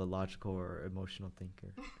more of a logical or emotional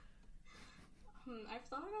thinker? I've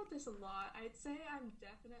thought about this a lot. I'd say I'm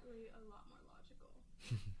definitely a lot more logical.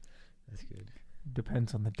 That's good.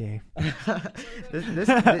 Depends on the day.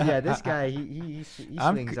 This guy he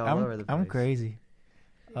swings all over the place. I'm crazy.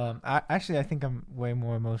 I think I'm way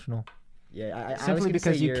more emotional. Yeah, simply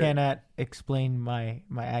because you cannot explain my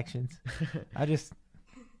actions.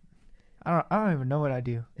 I don't even know what I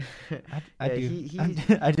do. I Yeah,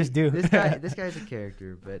 do. I just do. This guy's a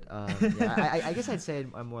character, but yeah, I guess I'd say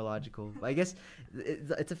I'm more logical. I guess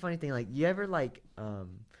it's a funny thing. Like, you ever like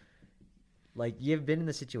you've been in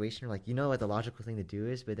the situation where, like, you know what the logical thing to do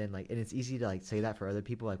is, but then, like, and it's easy to like say that for other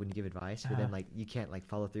people, like when you give advice, but then like you can't like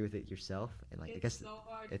follow through with it yourself, and like I guess so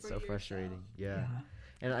hard it's for so frustrating. yourself.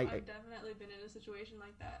 Yeah. And I've definitely been in a situation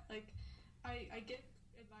like that. Like, I give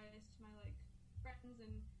advice to my like friends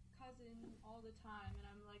and cousins all the time, and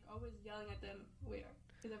I'm like always yelling at them. Wait,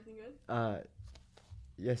 is everything good?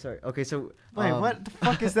 Yeah, sorry. Okay, so Wait, what the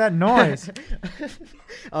fuck is that noise?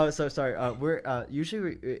 Oh, so sorry. We're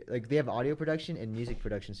usually like they have audio production and music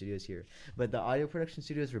production studios here, but the audio production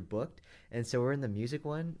studios were booked, and so we're in the music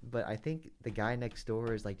one. But I think the guy next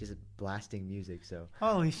door is like just blasting music. So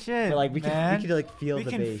Holy shit! but like we man. can like feel we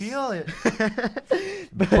the can bass. feel it.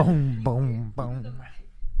 But- Boom, boom, boom.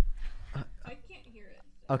 I can't hear it.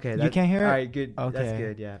 Okay, You can't hear it? All right, good. That's Okay.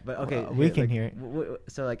 good. Yeah, but okay, We can like, hear it.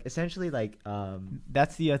 So like essentially like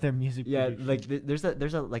That's the other music. yeah, producer. like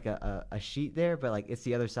there's a like a sheet there, but like it's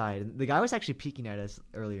the other side. And the guy was actually peeking at us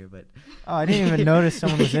earlier, but Oh, I didn't even notice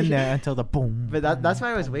someone was in there until the boom. but that's boom,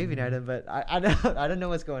 why I was boom. waving at him. But I don't know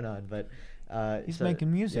what's going on. But He's so-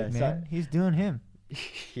 making music, yeah, man. He's doing him.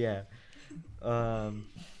 yeah.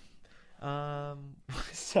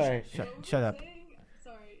 Sorry. Shut- What was shut I up. saying?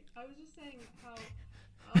 Sorry, I was just saying how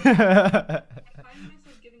I find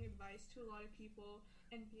myself giving advice to a lot of people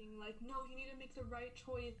and being like, no, you need to make the right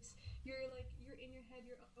choice. You're in your head,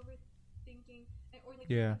 you're overthinking, or like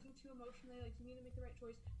Yeah. you're thinking too emotionally. Like, you need to make the right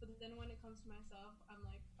choice. But then when it comes to myself, I'm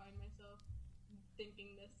like, find myself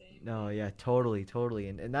thinking the same. No, yeah, totally,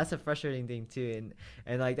 and that's a frustrating thing too,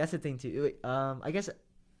 and like that's the thing too. I guess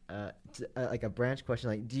like a branch question,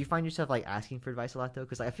 like, do you find yourself like asking for advice a lot though?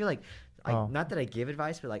 Because like, I feel like Oh. not that I give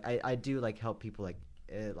advice, but like I do like help people like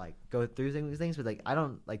go through things, but like I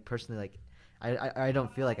don't like personally like I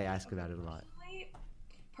don't feel like I ask about it a lot.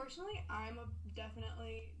 Personally, I'm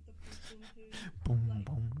definitely the person who Boom, like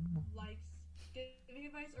boom. likes giving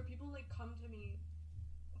advice, or people like come to me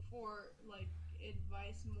for like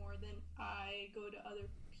advice more than I go to other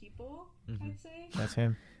people. Mhm. I'd say. That's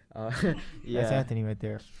him. Yeah. That's Anthony right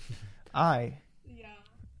there. Yeah.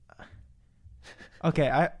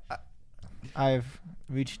 Okay, I've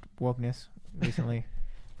reached wokeness recently,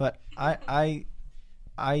 but I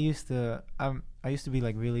used to be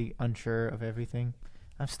like really unsure of everything.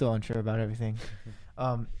 I'm still unsure about everything,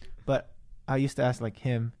 but I used to ask like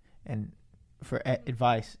him and for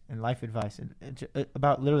advice and life advice and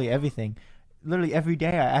about literally everything. Literally every day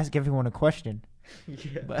I ask everyone a question.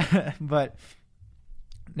 Yeah. But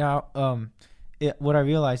now what I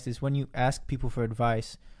realized is when you ask people for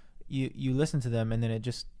advice, you listen to them and then it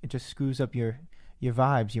just screws up your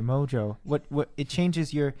vibes, your mojo. What it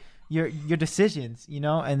changes your decisions, you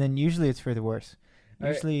know, and then usually it's for the worse.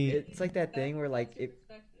 Usually it's like that thing where like That's your it.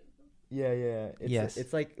 perspective. Yeah. Yes.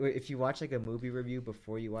 It's like if you watch like a movie review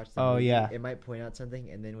before you watch the Oh, movie, yeah. it might point out something,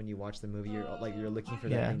 and then when you watch the movie, you're looking for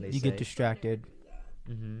that yeah, thing they you say. get distracted.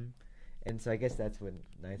 Mm-hmm. And so I guess that's what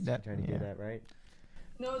Nice That- trying to get yeah. at, right?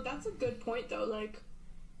 No, that's a good point though. Like,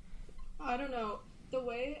 I don't know. The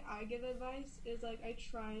way I give advice is like I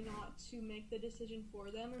try not to make the decision for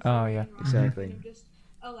them. Or Oh, something yeah. wrong. Exactly. I kind of just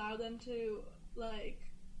allow them to like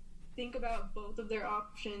think about both of their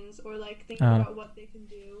options, or like think Uh-huh. about what they can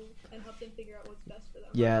do and help them figure out what's best for them.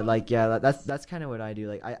 Yeah, Like, like yeah, that's kind of what I do.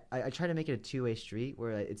 Like I try to make it a two-way street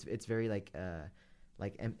where it's very like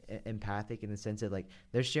empathic in the sense that like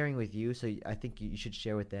they're sharing with you, so I think you should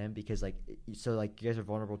share with them, because like so like you guys are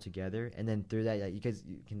vulnerable together, and then through that like, you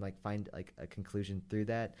can like find like a conclusion through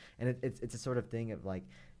that, and it's a sort of thing of like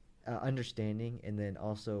understanding, and then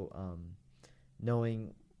also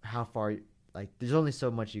knowing how far, like there's only so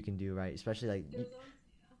much you can do, right? Especially like there's always-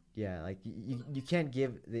 yeah, like you can't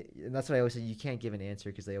give and that's why I always say you can't give an answer,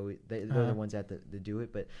 because they're Uh-huh. the ones that to do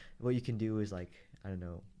it, but what you can do is like, I don't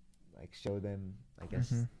know, like show them, I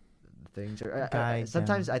guess, Mhm. things, or Guide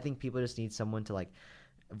sometimes them. I think people just need someone to like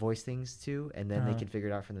voice things to, and then they Uh-huh. can figure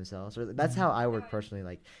it out for themselves. Or that's Mhm. how I work Yeah. personally.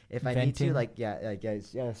 Like if I need Venting. to, like yeah,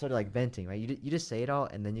 sort of like venting, right? You just say it all,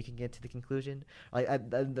 and then you can get to the conclusion. Like That's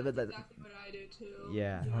exactly what I do too.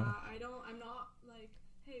 Yeah. Uh-huh. I'm not like,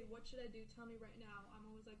 hey, what should I do? Tell me right now. I'm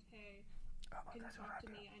always like, hey, Oh, can you talk to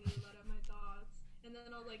me? I need to let out my thoughts, and then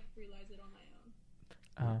I'll like realize it on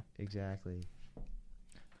my own. exactly.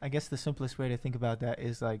 I guess the simplest way to think about that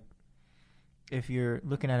is like if you're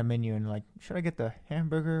looking at a menu and like, should I get the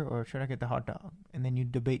hamburger or should I get the hot dog? And then you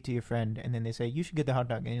debate to your friend, and then they say you should get the hot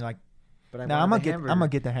dog, and you're like, But no, I'm wanted gonna the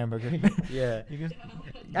get the hamburger. hamburger. Yeah. You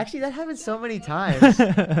Actually, that happens so many times.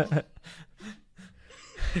 just-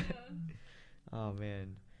 Oh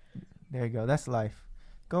man. There you go. That's life.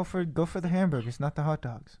 Go for the hamburgers, not the hot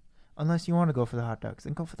dogs. Unless you want to go for the hot dogs,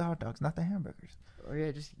 then go for the hot dogs, not the hamburgers. Or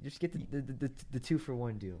yeah, just get the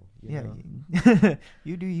 2-for-1 deal. Yeah, know?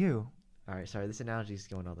 you do you. All right, sorry, this analogy is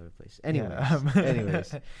going all over the place. Anyways, Yeah,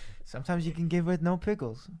 anyways. Sometimes you can give with no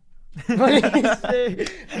pickles. What did you say?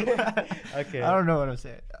 Okay. I don't know what I'm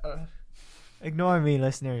saying. Ignore me,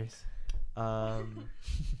 listeners. Um.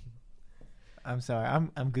 I'm sorry.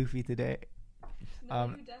 I'm goofy today.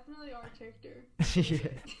 No, you definitely are a character. Yeah.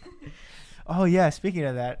 Oh yeah. Speaking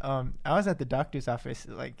of that, I was at the doctor's office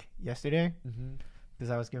like yesterday Mhm. because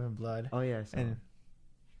I was giving blood. Oh yeah. So. And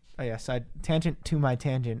side tangent to my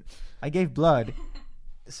tangent. I gave blood,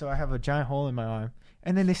 so I have a giant hole in my arm,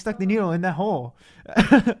 and then they stuck the needle in that hole.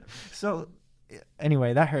 So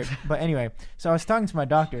anyway, that hurt. But anyway, so I was talking to my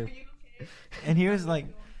doctor, Are you okay? and he was like,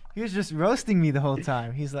 he was just roasting me the whole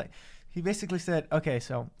time. He's like, he basically said, okay,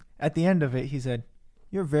 so at the end of it, he said,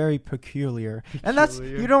 "You're very peculiar," and that's,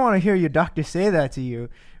 you don't want to hear your doctor say that to you,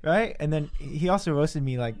 right? And then he also roasted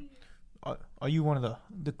me like, are you one of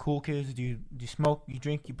the cool kids? Do you smoke? You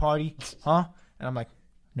drink? You party? Huh? And I'm like,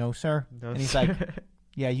 no, sir. No, and he's sir. like,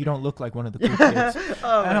 yeah, you don't look like one of the cool kids.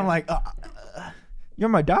 Oh, And I'm man. like, you're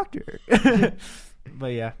my doctor.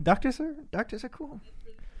 But yeah, doctors are cool.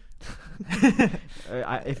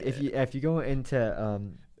 If you go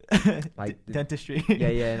into like dentistry.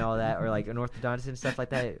 yeah, and all that, or like an orthodontist and stuff like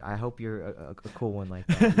that, I hope you're a cool one like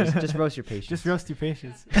that. Just roast your patients. Just roast your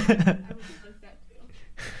patients. I would be like that too.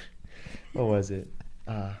 What was it?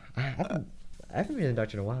 I haven't been to the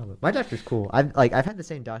doctor in a while, but my doctor's cool. I've had the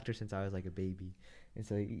same doctor since I was like a baby, and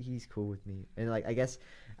so he's cool with me. And like I guess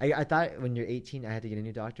I thought when you're 18 I had to get a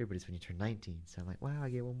new doctor, but it's when you turn 19. So I'm like, wow, I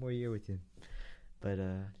get one more year with him. But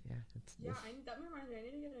yeah. Yeah, that reminds me. I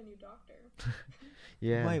need to get a new doctor.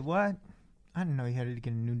 Yeah. Wait, what? I didn't know you had to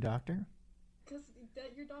get a new doctor. Because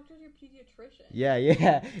your doctor's your pediatrician. Yeah. You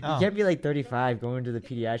Oh. can't be like 35 going to the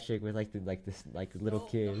pediatric with like this little No,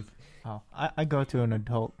 kids. Oh, I go to an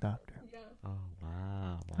adult doctor. Yeah. Oh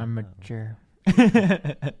wow. I'm wow. mature.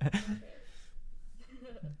 Okay.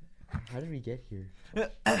 How did we get here?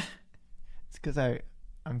 It's because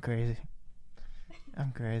I'm crazy.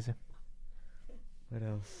 I'm crazy. What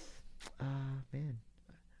else? Man.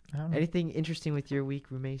 I don't know. Anything interesting with your week,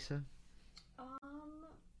 Rumesa?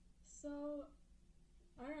 So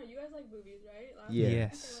I don't know. You guys like movies, right? Last Yeah. week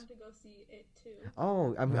Yes. I went to go see it too.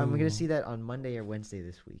 Oh, I'm Ooh. gonna see that on Monday or Wednesday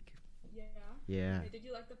this week. Yeah. Yeah. Okay, did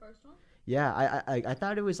you like the first one? Yeah, I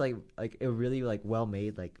thought it was like a really like well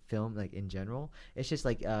made like film like in general. It's just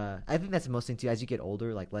like I think that's the most thing too. As you get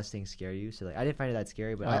older, like less things scare you. So like I didn't find it that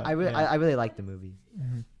scary, but I really yeah. I really liked the movie.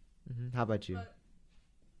 Mhm. How about you? But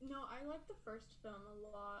no, I liked the first film a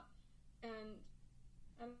lot, and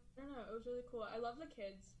I don't know, it was really cool. I love the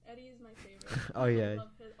kids. Eddie is my favorite. Oh, yeah. I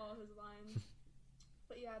love all his lines.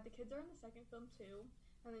 But yeah, the kids are in the second film too,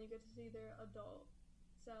 and then you get to see their adult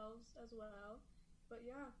selves as well. But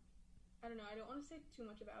yeah, I don't know. I don't want to say too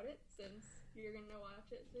much about it since you're gonna watch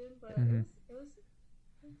it soon. But Mhm. it was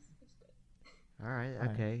good. All right.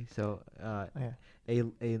 Alright. Okay. So Yeah.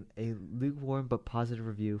 a lukewarm but positive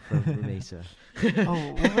review from Rumesa.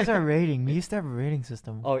 Oh, what was our rating? We used to have a rating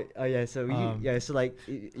system. Oh yeah, so so like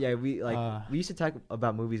we Uh, used to talk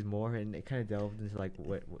about movies more, and it kind of delved into like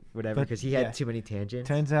whatever But, because he yeah. had too many tangents.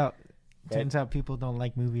 Turns out people don't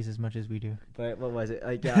like movies as much as we do. But what was it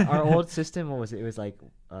like? Yeah, our old system. What was it? It was like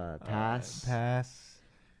pass, Pass.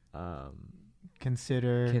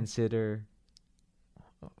 Consider. consider,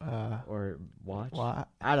 uh, or watch. wa-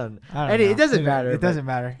 I don't. I don't Any- know. it doesn't matter, It but- doesn't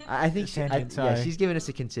matter. I think Tangent, yeah, sorry. she's giving us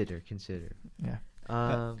a consider. Yeah.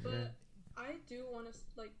 Yeah. But I do want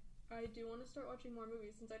to start watching more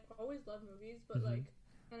movies since I've always loved movies, but Mhm. like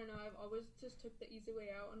I don't know, I've always just took the easy way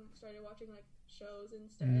out and started watching like shows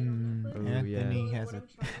instead on Netflix. Ooh, yeah. Anthony But, like, has what a. I'm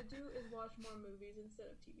trying to do is watch more movies instead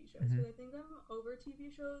of TV shows Mhm. because I think I'm over TV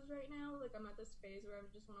shows right now. Like I'm at this phase where I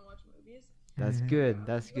just want to watch movies. That's Mhm. good. Yeah.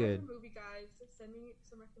 That's You guys good. are movie guys. Send me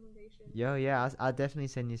some recommendations. Yo, yeah, I'll definitely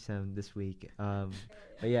send you some this week. Yeah.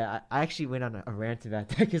 But yeah, I actually went on a rant about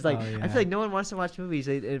that because like Oh, I yeah. feel like no one wants to watch movies.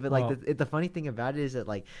 But like Well- the funny thing about it is that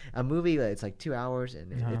like a movie, like, it's like 2 hours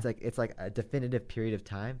and Uh-huh. it's like a definitive period of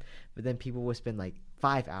time. But then people will spend like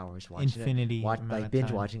 5 hours watching Infinity watch amount like of binge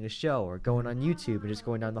time. watching a show or going on YouTube and just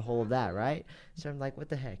going down the whole of that, right? So I'm like, what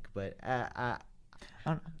the heck? But I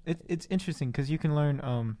don't, it's interesting because you can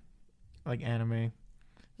learn like anime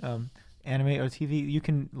or TV. You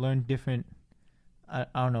can learn different I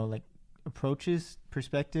don't know, like approaches,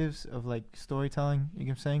 perspectives of like storytelling. You know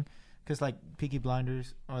what I'm saying? Because like Peaky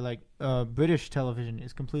Blinders or like British television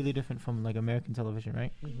is completely different from like American television,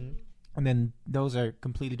 right? Mhm. and then those are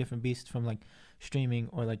completely different beasts from like streaming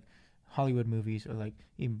or like Hollywood movies or like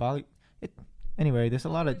even Bollywood. Anyway, there's a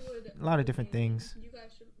lot of different things. You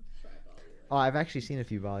guys should try Bollywood. Oh, I've actually seen a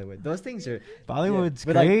few Bollywood. Those things are Bollywood's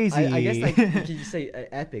but, like, crazy. I guess like you can say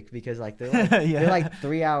epic because like they're like, Yeah. they're like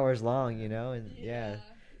 3 hours long, you know, and Yeah,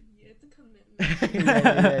 yeah. it's a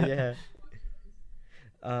commitment. yeah.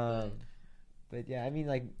 But yeah, I mean,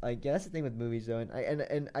 like yeah, that's the thing with movies though,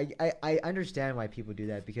 and I understand why people do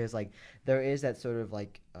that because like there is that sort of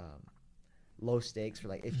like low stakes for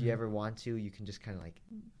like if you ever want to, you can just kind of like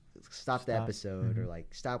stop the episode or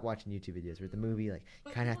like stop watching YouTube videos. With the movie, like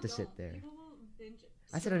But kind of have to people sit don't. there. People will binge it.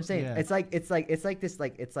 That's what I'm saying. Yeah. It's like this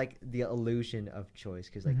like it's like the illusion of choice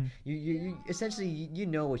because like you essentially you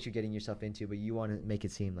know what you're getting yourself into, but you want to make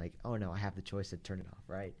it seem like, oh no, I have the choice to turn it off,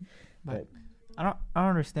 right? But I don't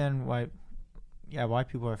understand why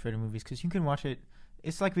people are afraid of movies, because you can watch it.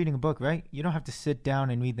 It's like reading a book, right? You don't have to sit down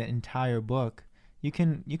and read the entire book. You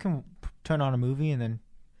can turn on a movie and then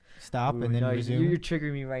stop and then no, resume. you're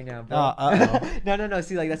triggering me right now, bro. No.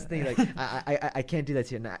 See, like that's the thing. Like I can't do that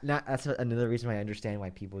to you. Not that's another reason why I understand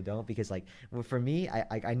why people don't. Because like for me,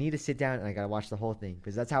 I need to sit down and I gotta watch the whole thing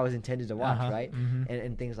because that's how I was intended to watch, right?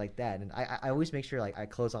 And things like that. And I always make sure like I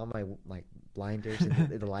close all my like blinders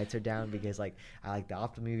and the lights are down because like I like the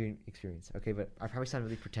optimal movie experience. Okay, but I probably sound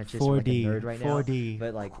really pretentious or like a nerd right now. 4D.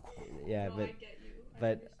 But like yeah, No, but I get you. I but,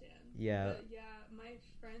 understand. yeah. But yeah, my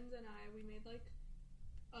friends and we made like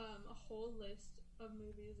a whole list of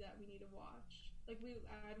movies that we need to watch. Like we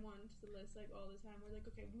add one to the list like all the time. We're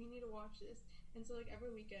like, okay, we need to watch this. And so like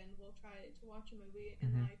every weekend we'll try to watch a movie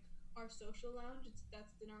and like our social lounge,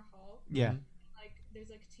 that's in our hall. Yeah. Like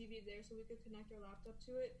there's like TV there so we could connect our laptop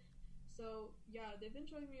to it. So yeah, they've been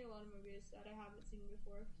showing me a lot of movies that I haven't seen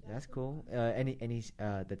before. So that's cool. Any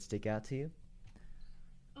that stick out to you?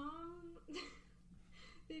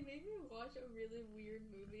 They made me watch a really weird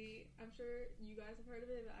movie. I'm sure you guys have heard of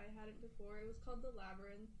it, but I hadn't before. It was called The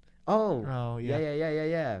Labyrinth. Oh yeah.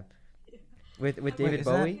 Yeah. With Wait, David is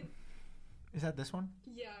Bowie? Is that this one?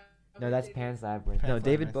 Yeah. No, that's Pan's Labyrinth. No, Pan's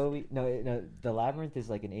David Labyrinth. Bowie. No, The Labyrinth is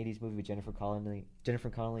like an '80s movie with Jennifer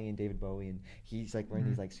Connelly and David Bowie, and he's like wearing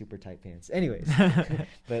these like super tight pants. Anyways,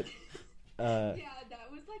 but Yeah, that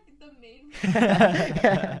was like the main.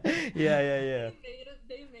 yeah.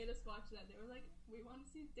 They made us watch that. They were like, we want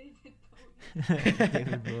to see David Bowie.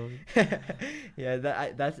 David Bowie. Yeah,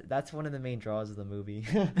 that's one of the main draws of the movie.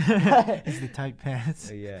 It's the tight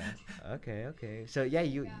pants. Yeah. Okay. So yeah,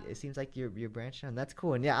 it seems like you're branching on. That's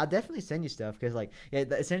cool. And yeah, I'll definitely send you stuff because like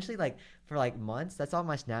essentially like for like months, that's all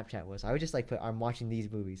my Snapchat was. I would just like put I'm watching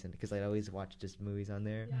these movies and because I'd always watch just movies on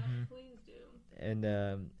there. Yeah, please do.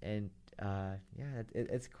 And yeah,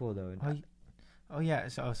 it's cool though. Oh yeah.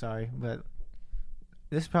 So sorry, but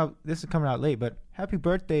this is coming out late. But happy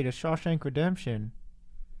birthday to Shawshank Redemption.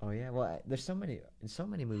 Oh yeah. Well, there's so many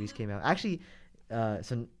movies came out. Actually, it's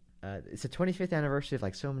the 25th anniversary of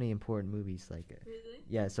like so many important movies. Like Really?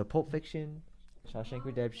 yeah. So Pulp Fiction, Shawshank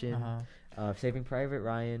Redemption, Saving Private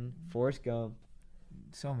Ryan, Forrest Gump.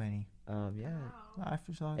 So many. Yeah. Wow. I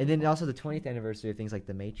saw. And then also the 20th anniversary of things like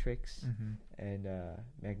The Matrix Mm-hmm. and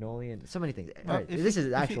Magnolia and so many things. Well, Alright, this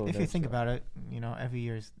is actual. If you think about it, every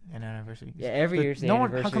year's an anniversary. Yeah, every But year's the no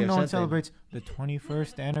one. anniversary How come of no one something. celebrates the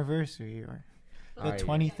 21st anniversary or the Alright.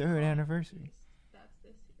 23rd anniversary? That's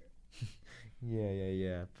this year.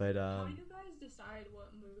 Yeah. But How do you guys decide what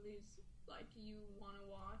movies like you want to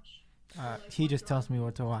watch? Or, like, He what just tells me genres?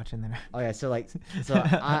 what to watch, and then oh yeah, so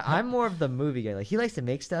I'm more of the movie guy. Like he likes to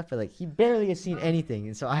make stuff, but like he barely has seen anything,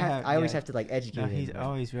 and so I always have to like educate no, him. he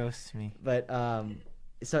always roasts me. But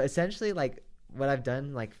so essentially like what I've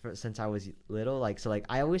done like since I was little, like so like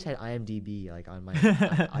I always had IMDb like on my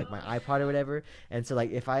like my iPod or whatever, and so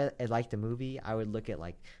like if I liked a movie, I would look at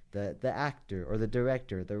like the actor or the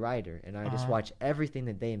director, the writer, and I just watch everything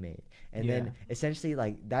that they made, and then essentially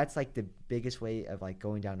like that's like the biggest way of like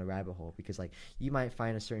going down a rabbit hole because like you might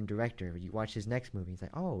find a certain director, you watch his next movie, it's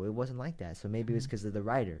like oh it wasn't like that, so maybe it was because of the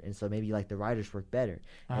writer, and so maybe like the writer's work better,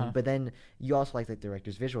 and, but then you also like the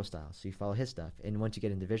director's visual style, so you follow his stuff, and once you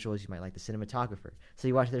get into visuals, you might like the cinematographer, so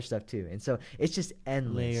you watch their stuff too, and so it's just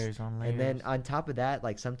endless. Layers on layers. And then on top of that,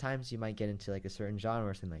 like sometimes you might get into like a certain genre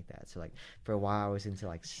or something like that. So like for a while I was into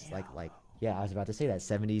like yeah, I was about to say that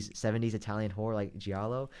 70s Italian horror like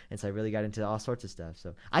Giallo, and so I really got into all sorts of stuff.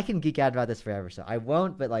 So I can geek out about this forever. So I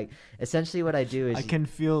won't, but like essentially what I do is I can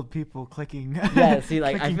feel people clicking. yeah, see,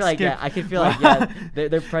 like I clicking feel like skip. I can feel like yeah,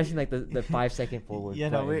 they're pressing like the 5-second forward. Yeah,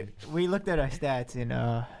 no, button. we looked at our stats and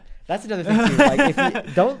That's another thing too. Like if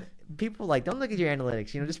you don't people like don't look at your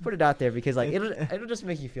analytics. Just put it out there because like it'll just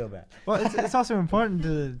make you feel bad. Well, it's also important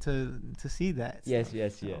to see that. Yes, stuff,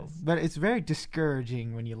 yes, so. yes. But it's very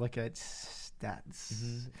discouraging when you look at stats.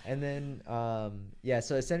 Mm-hmm. And then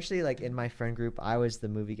so essentially like in my friend group I was the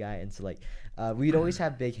movie guy, and so like we'd always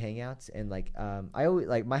have big hangouts, and like I always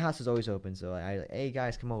like my house was always open, so I like, hey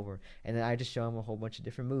guys, come over, and then I just show them a whole bunch of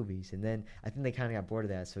different movies, and then I think they kind of got bored of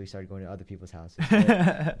that, so we started going to other people's houses.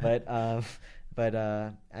 But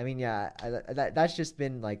I mean, yeah, that's just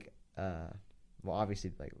been like well,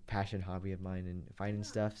 obviously like a passion hobby of mine and finding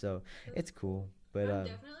stuff, so it's cool. But I'm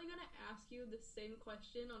definitely gonna ask you the same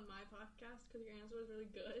question on my podcast because your answer was really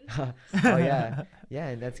good. Oh yeah,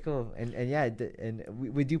 and that's cool, and yeah, and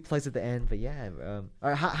we do plays at the end, but yeah, all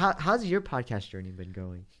right, how's your podcast journey been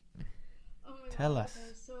going? Oh my Tell God. us.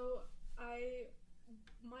 Okay, so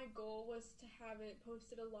my goal was to have it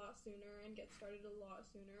posted a lot sooner and get started a lot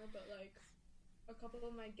sooner, but like a couple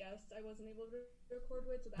of my guests I wasn't able to record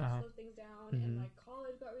with, so that slowed things down. And like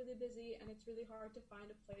college got really busy, and it's really hard to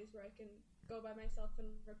find a place where I can go by myself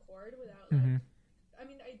and record without like. I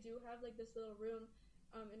mean, I do have like this little room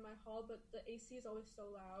in my hall, but the AC is always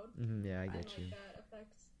so loud. Yeah, I get and, you. Like, that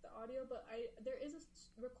affects the audio, but there is a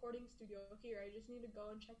recording studio here. I just need to go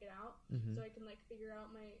and check it out so I can like figure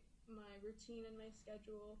out my routine and my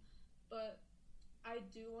schedule. But I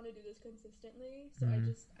do want to do this consistently, so I'm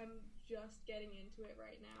just getting into it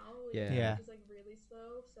right now. It's like really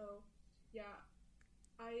slow, so yeah,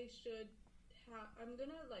 I should I'm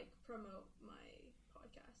gonna like promote my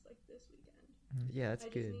podcast like this weekend. Yeah, that's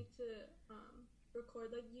good. I just need to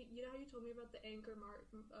record like you know how you told me about the Anchor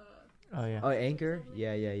Anchor?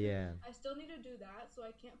 Yeah. I still need to do that, so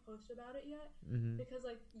I can't post about it yet because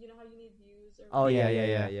like you know how you need views or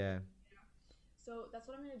yeah. So that's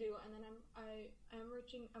what I'm gonna do, and then I'm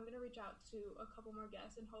gonna reach out to a couple more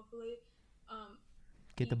guests, and hopefully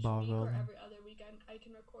get the ball rolling. Or every other weekend I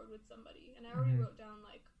can record with somebody, and I already wrote down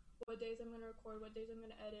like what days I'm gonna record, what days I'm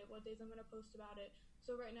gonna edit, what days I'm gonna post about it.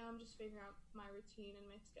 So right now I'm just figuring out my routine and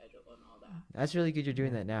my schedule and all that. That's really good you're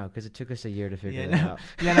doing that now, because it took us a year to figure it out.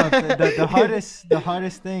 The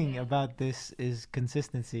hardest thing about this is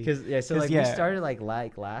consistency. Because we started like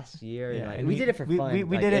last year, and we did it for fun. We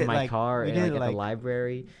like, did in it my like, car we and did like it at like, the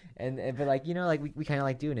library, and but like we kind of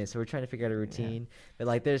like doing it, so we're trying to figure out a routine. But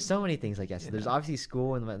like there's so many things like so there's obviously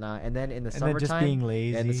school and whatnot, and then in the summertime, just being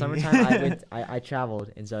lazy. In the summertime I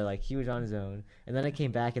traveled, and so like he was on his own, and then I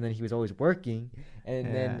came back, and then he was always working,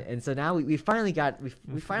 and so now we finally got a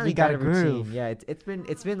routine. Groove. Yeah,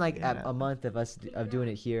 it's been like a month of doing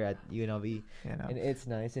it here at UNLV, and it's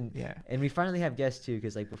nice, and we finally have guests too,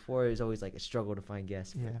 because like before it was always like a struggle to find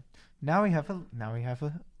guests. Yeah, now we have a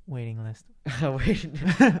waiting list.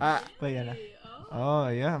 But yeah. Oh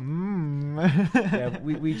yeah. Yeah,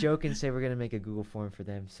 we joke and say we're gonna make a Google form for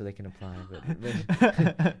them so they can apply,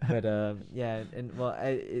 but yeah, and well,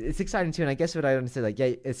 it's exciting too, and I guess what I want to say, like,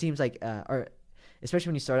 yeah, it seems like or especially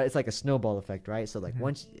when you start out, it's like a snowball effect, right? So like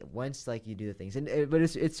once like you do the things, but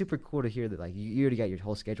it's super cool to hear that like you already got your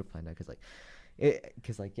whole schedule planned out,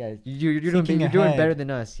 you're doing better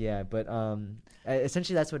than us, yeah. But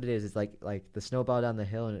essentially that's what it is. It's like the snowball down the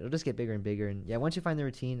hill, and it'll just get bigger and bigger. And yeah, once you find the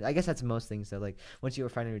routine, I guess that's most things. So like once you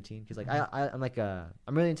find a routine, because like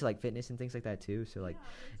I'm really into like fitness and things like that too. So like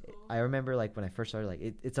cool. I remember like when I first started, like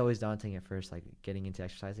it's always daunting at first, like getting into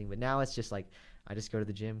exercising. But now it's just like I just go to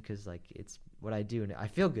the gym because like it's what I do, and I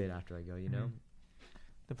feel good after I go. You know.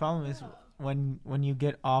 The problem is when you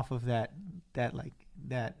get off of that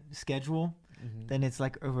schedule, then it's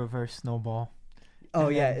like a reverse snowball. Oh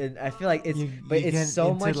yeah, and I feel like it's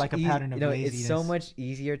so much like a pattern of laziness. It's so much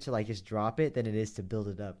easier to like just drop it than it is to build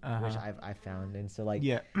it up, which I've found. And so like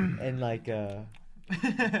and like so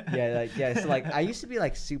like I used to be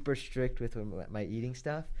like super strict with my eating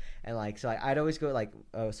stuff, and like so I'd always go like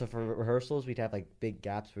so for rehearsals we'd have like big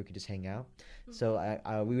gaps where we could just hang out. So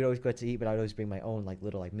we would always go out to eat, but I'd always bring my own like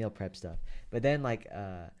little like meal prep stuff. But then like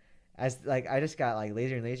as like I just got like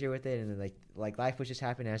lazier and lazier with it, and then like life was just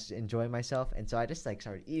happening, I was just enjoying myself, and so I just like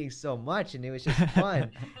started eating so much, and it was just fun.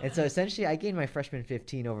 And so essentially I gained my freshman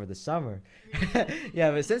 15 over the summer.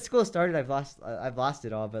 Yeah, but since school started I've lost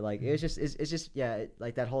it all, but like it's just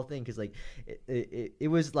like that whole thing, because like it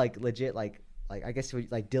was like legit like I guess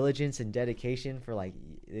like diligence and dedication for like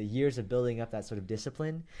years of building up that sort of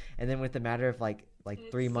discipline, and then with the matter of like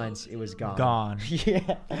 3 months it was gone.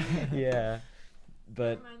 Yeah.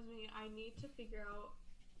 But that reminds me, I need to figure out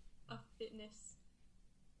a fitness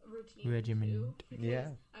routine regimen too, because yeah,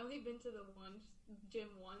 I've only been to the one gym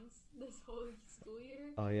once this whole school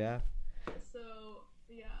year. Oh yeah. So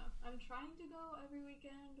yeah, I'm trying to go every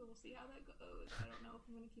weekend. We'll see how that goes. I don't know if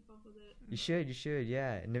I'm gonna keep up with it. You should,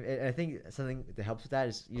 yeah. And I think something that helps with that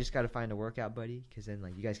is you just got to find a workout buddy, because then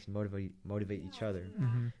like you guys can motivate each Yeah, other. yeah,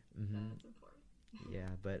 Mm-hmm. Hmm. that's important. Yeah,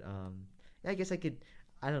 but yeah, I guess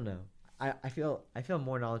I don't know. I feel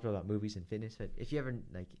more knowledgeable about movies and fitness, but if you ever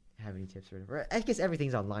like have any tips or whatever, I guess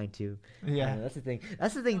everything's online too. I don't Yeah. know, that's the thing.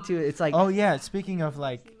 That's the thing too. It's like Oh yeah. Speaking of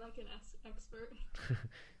like, Seem like an expert.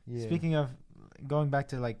 yeah. speaking of going back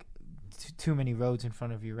to like too many roads in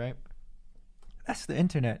front of you, right? That's the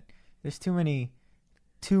internet. There's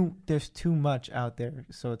there's too much out there,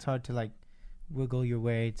 so it's hard to like wiggle your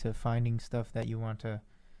way to finding stuff that you want to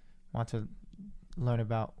learn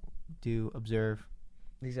about, do, observe,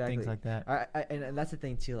 Exactly. things like that. And that's the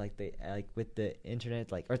thing too. Like like with the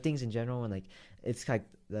internet, like or things in general, and like it's like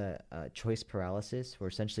the choice paralysis, where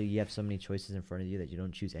essentially you have so many choices in front of you that you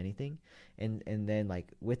don't choose anything, and then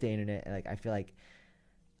like with the internet, like I feel like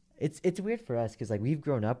it's weird for us because like we've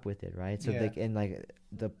grown up with it, right? So Yeah. like and like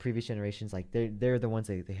the previous generations, like they're the ones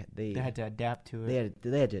that They had to adapt to it.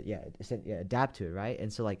 they had to adapt to it, right?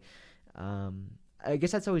 And so like I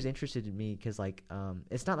guess that's always interested in me because like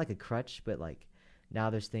it's not like a crutch, but like now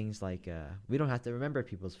there's things like we don't have to remember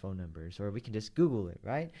people's phone numbers, or we can just Google it,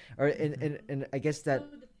 right? Or and I guess that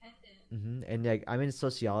So dependent. and like I'm in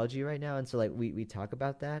sociology right now, and so like we talk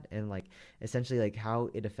about that and like essentially like how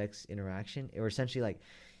it affects interaction, or essentially like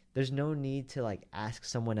there's no need to like ask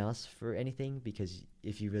someone else for anything, because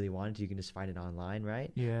if you really wanted to, you can just find it online,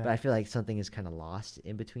 right? Yeah. But I feel like something is kind of lost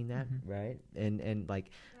in between that, Mhm. right? And like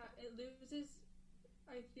Yeah, it loses.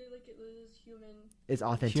 I feel like it loses human. it's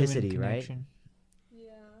Human authenticity, right? connection. Yeah.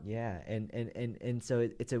 Yeah, and so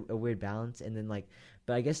it's a weird balance, and then like,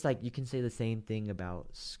 but I guess like you can say the same thing about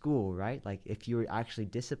school, right? Like if you were actually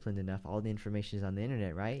disciplined enough, all the information is on the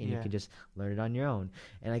internet, right? And you Yeah. can just learn it on your own.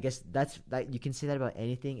 And I guess that's you can say that about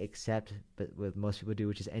anything except but what most people do,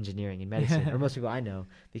 which is engineering and medicine, or most people I know,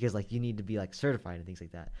 because like you need to be like certified and things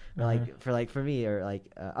like that. But like for me or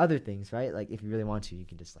like other things, right? Like if you really want to, you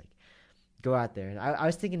can just like go out there. And I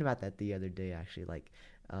was thinking about that the other day actually, like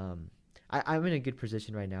I'm in a good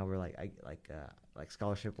position right now where like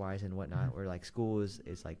scholarship wise and whatnot, where like school is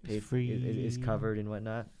like paid free. is covered and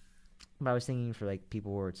whatnot. But I was thinking for like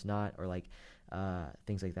people where it's not, or like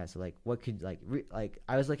things like that. So like what could like like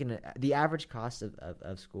I was looking at the average cost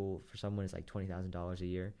of school for someone is like $20,000 a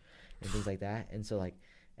year and things like that. And so like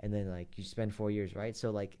and then like you spend 4 years, right? So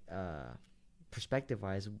like perspective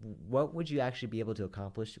wise, what would you actually be able to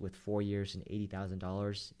accomplish with 4 years and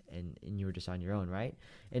 $80,000 and you were just on your own, right?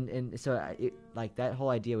 And so like that whole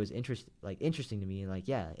idea was interesting to me, and like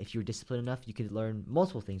yeah, if you were disciplined enough, you could learn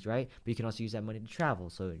multiple things, right? But you can also use that money to travel,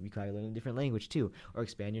 so you could probably learn a different language too, or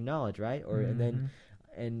expand your knowledge, right? Or and then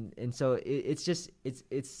and so it's just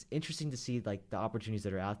it's interesting to see like the opportunities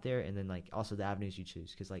that are out there, and then like also the avenues you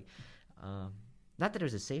choose, because like not that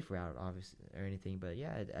there's a safe route obviously or anything, but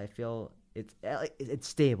yeah, I feel it's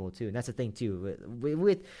stable too, and that's the thing too.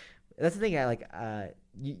 With that's the thing. I like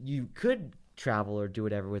you could travel or do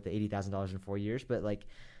whatever with the $80,000 in 4 years, but like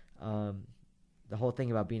the whole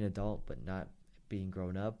thing about being an adult but not being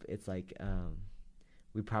grown up, it's like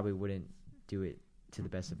we probably wouldn't do it to the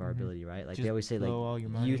best of our ability, right? Like Just they always say, blow all like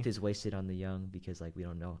your money. youth is wasted on the young, because like we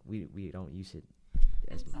don't know, we don't use it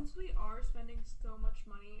And as much. since we are spending so much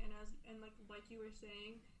money, and like you were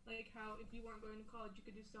saying, like how if you weren't going to college, you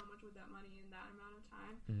could do so much with that money in that amount of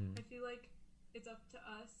time. Mhm. I feel like it's up to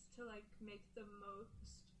us to like make the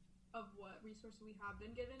most of what resources we have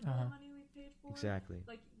been given for the money we paid for. Exactly.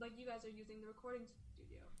 Like you guys are using the recording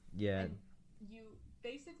studio. Yeah. And you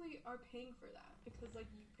basically are paying for that because like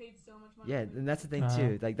you paid so much money. Yeah, for and that's the thing Uh-huh.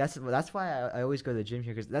 too. Like that's why I always go to the gym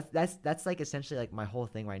here, because that's like essentially like my whole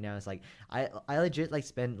thing right now. Is like I legit like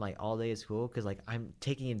spend like all day at school because like I'm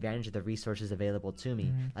taking advantage of the resources available to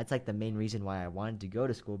me. Mhm. That's like the main reason why I wanted to go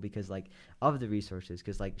to school, because like of the resources.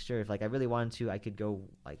 Because like sure, if like I really wanted to, I could go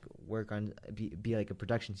like work on be like a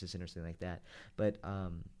production assistant or something like that. But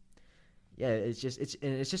yeah, it's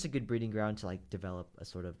just a good breeding ground to like develop a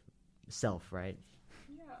sort of self, right?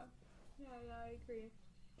 Yeah, I agree.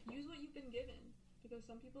 Use what you've been given, because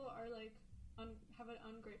some people are like have an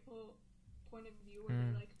ungrateful point of view where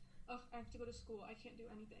they're like, oh, I have to go to school, I can't do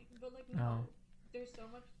anything. But like no, there's so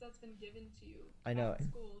much that's been given to you. I know. At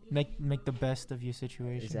school. Just Make use the what- best of your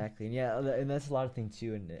situation. Exactly, and yeah, and that's a lot of things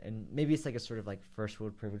too, and maybe it's like a sort of like first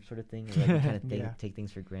world privilege sort of thing, where, like, we kind of Yeah. take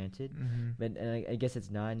things for granted, Mhm. but and I guess it's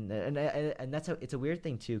not, and that's it's a weird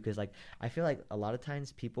thing too, because like I feel like a lot of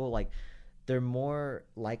times people like they're more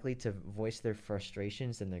likely to voice their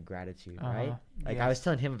frustrations than their gratitude, right? Like Yeah. I was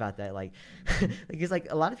telling him about that. Like, because like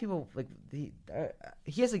a lot of people like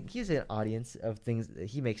he has an audience of things.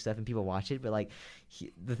 He makes stuff and people watch it, but like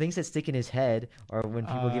the things that stick in his head are when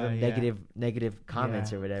people give him Yeah. negative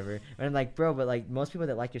comments Yeah. or whatever. And I'm like, bro, but like most people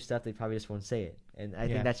that like your stuff, they probably just won't say it. And I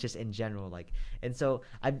Yeah. think that's just in general. Like, and so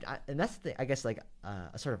and that's the thing, I guess like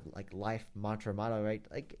a sort of like life mantra motto, right?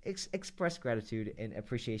 Like express gratitude and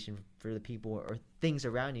appreciation for the people or things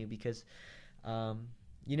around you because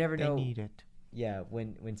you never They know. need it. Yeah,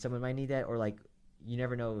 when someone might need that, or like you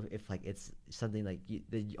never know if like it's something like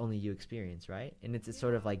that only you experience, right? And it's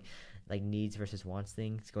sort of like needs versus wants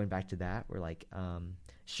things. Going back to that, where like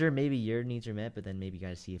sure maybe your needs are met, but then maybe you got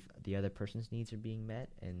to see if the other person's needs are being met,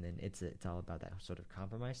 and then it's all about that sort of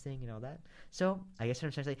compromise thing and all that. So I guess what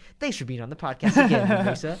I'm trying to say, thanks for being on the podcast again,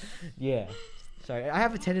 Lisa. Yeah. Sorry, I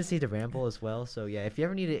have a tendency to ramble as well. So yeah, if you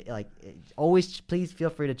ever need it, like, always, please feel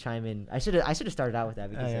free to chime in. I should have started out with that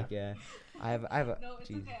because yeah. like yeah, I have a No, it's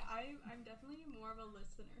geez. okay. I'm definitely more of a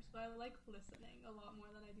listener, so I like listening a lot more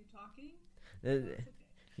than I do talking. So it's okay.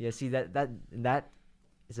 Yeah, see that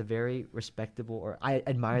is a very respectable, or I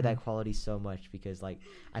admire that quality so much because like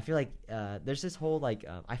I feel like there's this whole like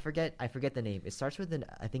I forget the name. It starts with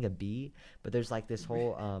I think a B, but there's like this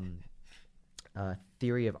whole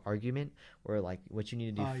theory of argument where like what you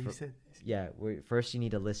need to do. You said Yeah, where first you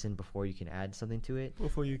need to listen before you can add something to it.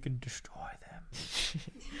 before you can destroy them.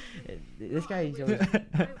 This guy is I always.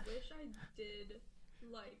 wish I did,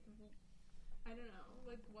 like, I don't know,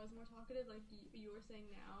 like, was more talkative, like you were saying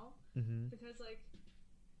now, Mm-hmm. because, like,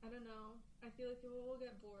 I don't know, I feel like people will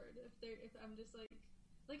get bored if I'm just, like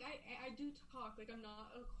I do talk, like, I'm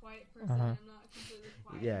not a quiet person, Uh-huh. I'm not completely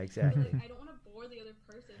quiet. Yeah, But, exactly. like, I don't want to bore the other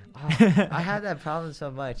person. You know? I have that problem so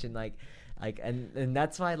much, and and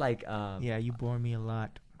that's why like Yeah, you bore me a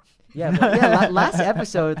lot. Yeah, but last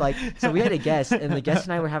episode, like, so we had a guest, and the guest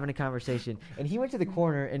and I were having a conversation, and he went to the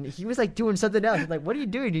corner, and he was, like, doing something else. I'm like, what are you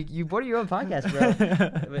doing? You bored of your own podcast, bro.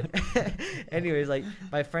 But anyways, like,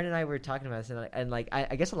 my friend and I were talking about this, and like,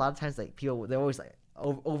 I guess a lot of times, like, people, they're always, like,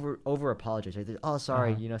 over apologize. Like, oh,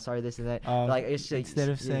 sorry, Uh-huh. Sorry this and that. Like, it's like, Instead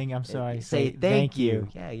of saying I'm sorry, say thank you.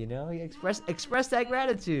 Yeah, you express that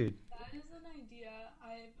gratitude. That is an idea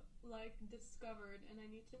I've, like, discovered, and I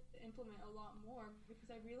need to implement a lot more, because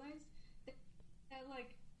I realized that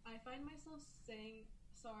like, I find myself saying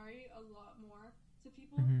sorry a lot more to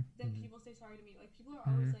people Mhm. than people say sorry to me. Like, people are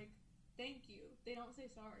always like, thank you. They don't say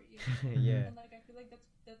sorry, you know? Yeah. And, like, I feel like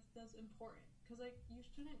that's important, because, like, you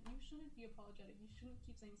shouldn't be apologetic. You shouldn't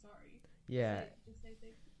keep saying sorry. Yeah. Just say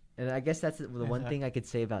thank you. And I guess that's the one thing I could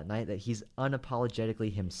say about Knight, that he's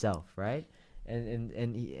unapologetically himself, right?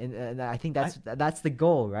 And I think that's the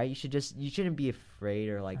goal, right? You shouldn't be afraid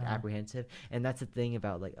or like apprehensive. And that's the thing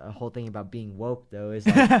about like a whole thing about being woke though is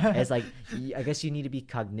like I guess you need to be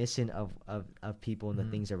cognizant of people and the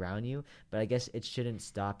things around you, but I guess it shouldn't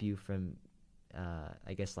stop you from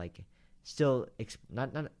I guess like still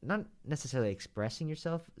not necessarily expressing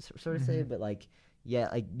yourself, sort of say, but like yeah,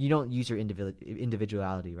 like you don't use your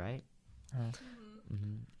individuality, right?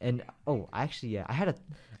 Mm-hmm. And actually, yeah,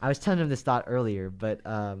 I was telling him this thought earlier, but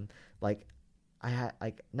like I had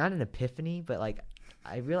like not an epiphany, but like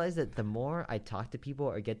I realized that the more I talk to people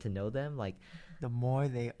or get to know them, like the more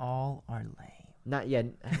they all are lame. not yeah,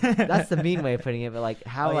 that's the mean way of putting it, but like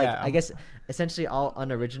how I guess essentially all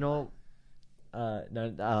unoriginal,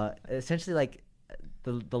 essentially like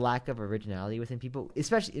the lack of originality within people,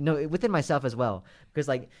 especially within myself as well, because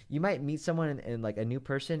like you might meet someone and like a new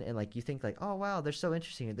person and like you think like, oh wow, they're so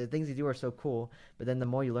interesting, the things they do are so cool, but then the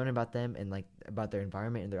more you learn about them and like about their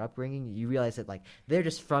environment and their upbringing, you realize that like they're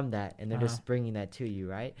just from that and they're just bringing that to you,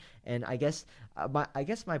 right? And I guess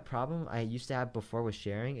my problem I used to have before with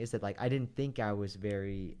sharing is that like I didn't think I was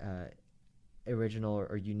very original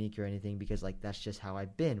or unique or anything, because like that's just how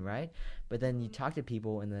I've been, right? But then you talk to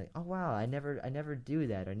people and they're like, oh wow, I never do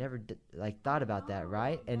that, I never like thought about that,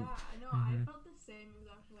 right? And yeah, I know. I felt the same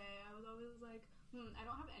exact way. I was always like, I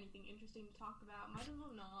don't have anything interesting to talk about, might as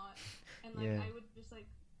well not. And like I would just like,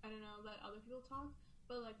 I don't know, let other people talk.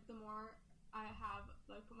 But like the more I have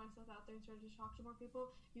like put myself out there and started to talk to more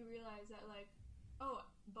people, you realize that like, oh,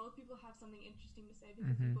 both people have something interesting to say,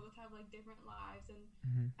 because we both have like different lives, and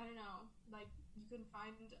I don't know, like you can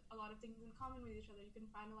find a lot of things in common with each other. You can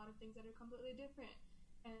find a lot of things that are completely different,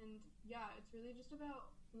 and yeah, it's really just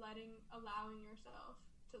about allowing yourself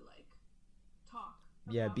to like talk.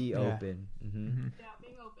 be open. Yeah,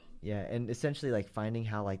 being open. Yeah, and essentially like finding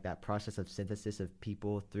how like that process of synthesis of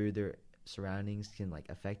people through their surroundings can like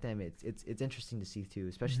affect them. It's interesting to see too,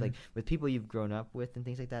 especially like with people you've grown up with and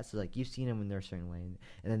things like that. So like you've seen them when they're a certain way,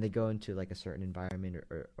 and then they go into like a certain environment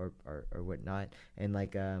or whatnot, and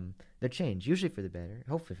like they're changed usually for the better,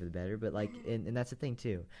 hopefully for the better. But like and that's the thing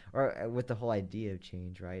too, or with the whole idea of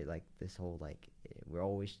change, right? Like this whole like we're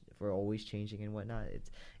always changing and whatnot.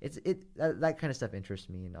 That kind of stuff interests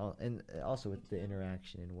me, and also with the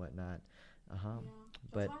interaction and whatnot. Yeah.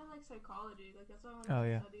 But That's why I like psychology. Like that's why I want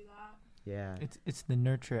to study that. yeah, It's the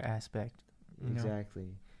nurture aspect. You know?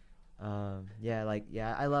 exactly.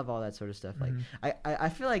 I love all that sort of stuff. Like I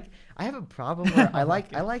feel like I have a problem where I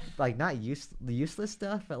like not useless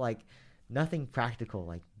stuff, but like nothing practical.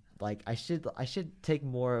 Like I should take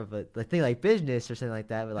more of a thing like business or something like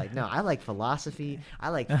that. But like no, I like philosophy. I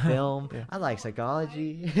like film. Yeah. I like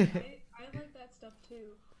psychology. I like that stuff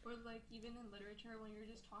too. Or like even in literature when you're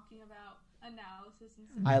just talking about analysis and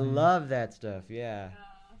stuff. I love that stuff. Yeah.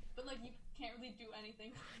 But like you can't really do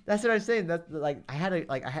anything. That's what I'm saying. That's like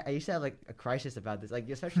I used to have like a crisis about this, like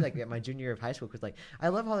especially like at my junior year of high school, because like I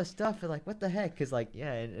love all this stuff and like what the heck, because like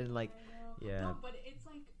and like yeah. No, but it's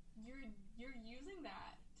like you're using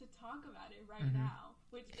that to talk about it right now,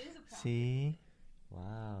 which is a problem. See?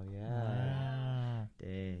 Wow. Yeah. Wow.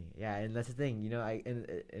 Dang. Yeah, and that's the thing, you know.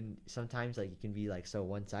 And sometimes like it can be like so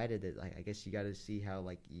one-sided that like I guess you got to see how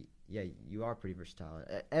like you are pretty versatile.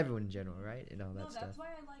 Everyone in general, right? And all that stuff. That's why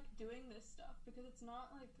I like doing this stuff, because it's not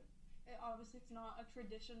like obviously it's not a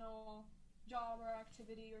traditional job or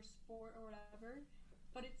activity or sport or whatever,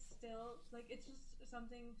 but it's still like it's just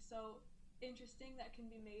something so interesting that can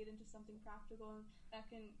be made into something practical and that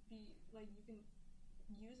can be like you can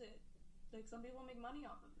use it. Like some people make money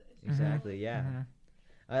off of this. Exactly. Yeah.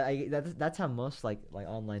 That's how most like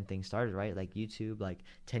online things started, right? Like YouTube, like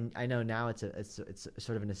I know now it's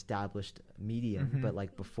sort of an established medium, but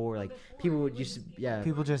like before, like people would just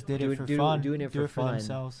People just did it for fun. Doing it for fun.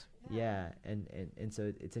 themselves. Yeah, and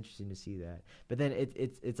so it's interesting to see that. But then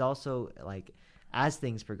it's also like as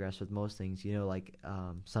things progress with most things, you know, like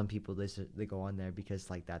some people they go on there because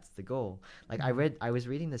like that's the goal. Like I was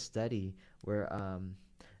reading this study where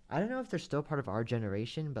I don't know if they're still part of our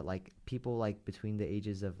generation, but like people like between the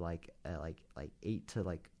ages of like 8 to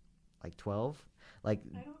like 12, like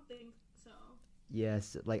I don't think so.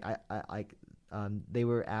 yes, like I they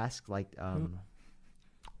were asked like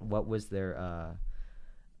what was their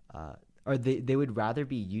or they would rather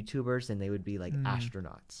be YouTubers than they would be like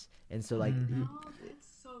astronauts, and so like No, it's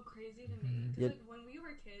so crazy to me. 'Cause, like when we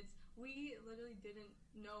were kids, we literally didn't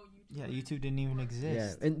know YouTube. Yeah, YouTube didn't even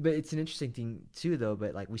exist. yeah, but it's an interesting thing too, though.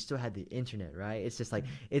 But like we still had the internet, right? It's just like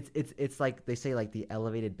it's like they say like the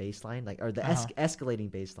elevated baseline, like or the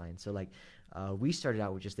escalating baseline. So like we started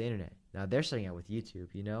out with just the internet. Now they're starting out with YouTube,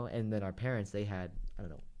 you know, and then our parents they had I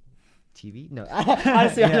don't know. TV? No,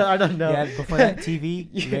 honestly, Yeah. I don't know. Yeah, before that,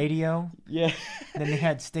 TV, radio. Yeah. Then they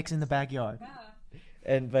had sticks in the backyard.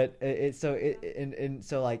 Yeah.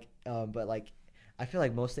 So like but like I feel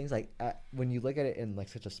like most things like when you look at it in like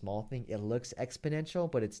such a small thing, it looks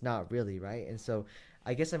exponential, but it's not really, right? And so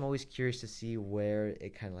I guess I'm always curious to see where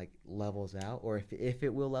it kind of like levels out, or if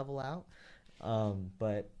it will level out.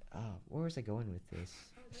 But where was I going with this?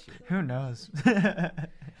 Shoot. Who knows?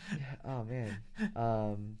 Oh man.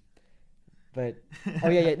 But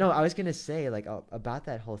no, I was gonna say like about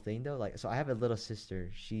that whole thing though, like so I have a little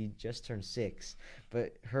sister, she just turned 6,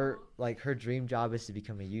 but her dream job is to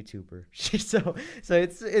become a YouTuber. so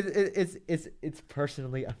it's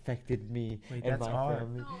personally affected me. Wait, and that's my hard.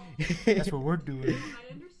 family. No. That's what we're doing.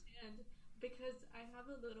 I understand because I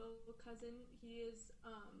have a little cousin. He is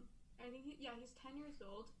I think he's 10 years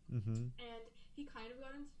old, and he kind of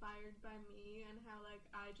got inspired by me and how like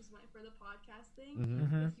I just went for the podcast thing.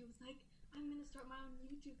 Because he was like, I'm gonna start my own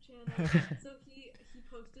YouTube channel. So he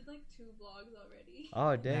posted like 2 vlogs already.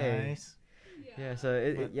 Oh dang. Nice. Yeah, so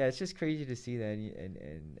it's just crazy to see that,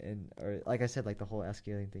 and or like I said, like the whole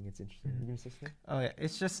escalating thing. It's interesting. You gonna say something? Oh yeah,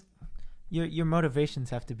 it's just your motivations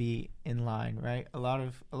have to be in line, right? A lot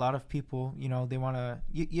of people, you know, they want to.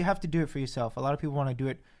 You have to do it for yourself. A lot of people want to do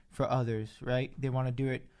it for others, right? They want to do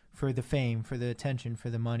it for the fame, for the attention, for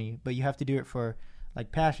the money, but you have to do it for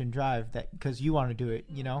like passion, drive, that because you want to do it.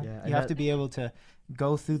 You know, Yeah, you have to be able to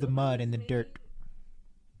go through the mud and the dirt.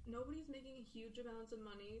 Nobody's making huge amounts of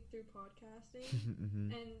money through podcasting,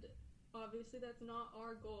 and obviously that's not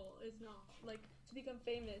our goal. It's not like to become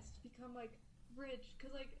famous, to become like rich,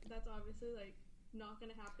 because like that's obviously like not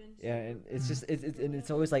gonna happen. Yeah, and it's just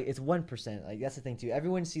it's always like it's 1%. Like that's the thing too.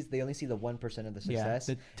 Everyone they only see the 1% of the success,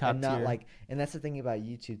 the top and not tier. like. And that's the thing about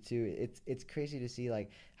YouTube too. It's crazy to see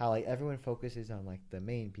like how like everyone focuses on like the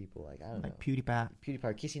main people. Like I don't Like know, PewDiePie.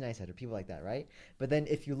 PewDiePie, Casey Neistat, or people like that, right? But then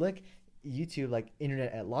if you look YouTube, like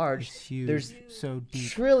internet at large, It's huge. there's so deep.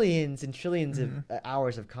 trillions and trillions of Mhm.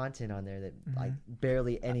 hours of content on there that like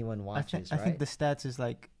barely anyone watches, I right? think the stats is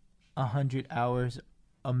like 100 hours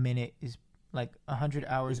a minute is like 100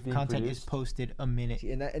 hours Is of being content is produced. posted a minute.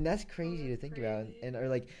 See, and that's crazy to that's think about, crazy. and or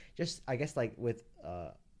like just I guess like with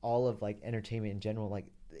all of like entertainment in general, like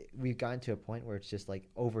we've gotten to a point where it's just like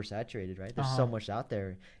oversaturated, right? There's so Uh-huh. much out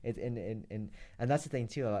there, and that's the thing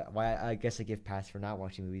too. Why I guess I give pass for not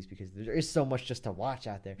watching movies because there is so much just to watch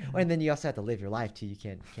out there. Mhm. And then you also have to live your life too. You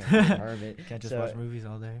can't be a hermit. You can't just So, watch movies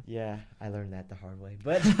all day. Yeah, I learned that the hard way,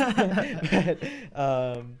 but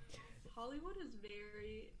Hollywood is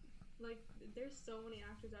very like there's so many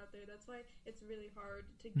actors out there. That's why it's really hard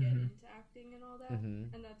to get Mhm. into acting and all that.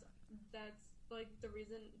 mhm. And that's like the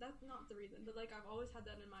reason. That's not the reason, but like I've always had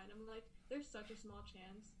that in mind. I'm like, there's such a small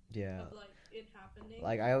chance Yeah, of like it happening.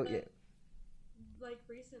 like But, like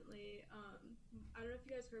recently, I don't know if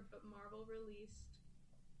you guys heard, but Marvel released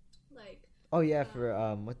like oh yeah, for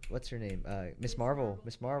what's her name? Miss Miss Marvel. Marvel.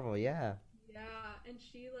 Miss Marvel, yeah. yeah, and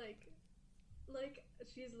she like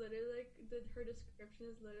she's literally like her description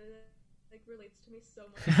is literally like relates to me so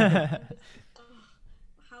much. I'm just, ugh,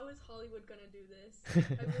 how is Hollywood gonna do this?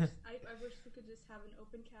 I wish we could just have an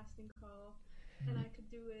open casting call and I could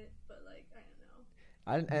do it, but like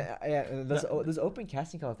I don't know. Yeah, those open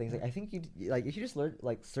casting call things. Like I think you like if you just learn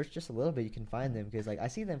like search just a little bit, you can find them because like I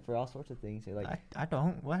see them for all sorts of things. They're like I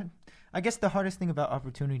don't. What? I guess the hardest thing about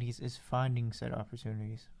opportunities is finding said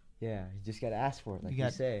opportunities. yeah, you just gotta ask for it, like you,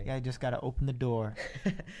 got, say. Yeah, you just gotta open the door.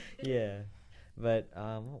 Yeah, but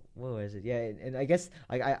what was it? Yeah, and I guess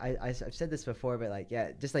like I've said this before, but like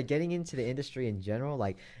yeah, just like getting into the industry in general,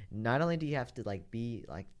 like not only do you have to like be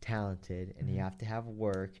like talented and you Mhm. have to have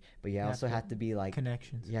work, but you You have also to- have to be like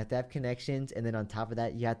Connections. you have to have connections, and then on top of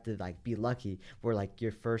that, you have to like be lucky where like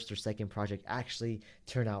your first or second project actually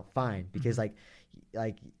turn out fine because Mhm.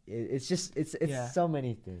 it's just it's Yeah. so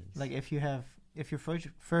many things. Like if your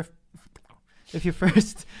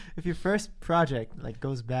first project like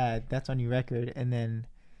goes bad, that's on your record, and then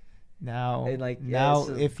now And, like, yeah,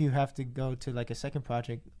 so- if you have to go to like a second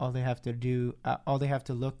project, all they have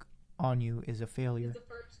to look on you is a failure. It's the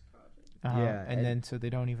first project. Yeah, and then so they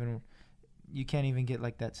don't even, you can't even get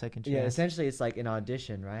like that second chance. yeah, essentially it's like an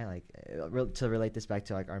audition, right? Like to relate this back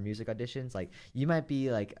to like our music auditions, like you might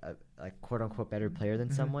be like a like quote unquote better player than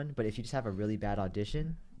Mhm. someone, but if you just have a really bad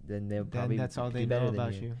audition, then they'll Then probably that's all do they better know than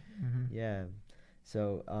about you. Hmm. Yeah,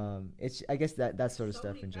 so it's I guess that sort of So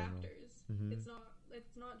stuff many in general. factors. Mhm. It's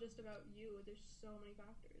not just about you. There's so many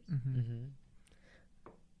factors.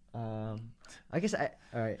 Hmm. I guess all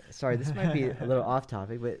right. Sorry, this might be a little off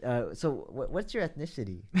topic, but so what's your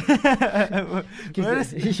ethnicity? Because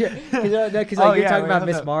Oh, you're yeah, talking wait, about hold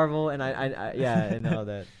Miss up. Marvel, and I yeah, and all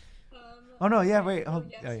that. Oh, no, yeah, okay, wait, so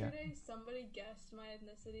hold- oh, yeah. yesterday somebody guessed my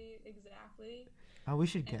ethnicity exactly. Oh, we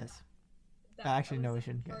should And guess. That Actually, no, was we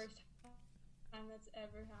shouldn't the guess. first time that's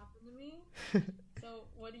ever happened to me. So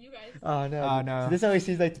what do you guys? Oh no! Oh, no. So this always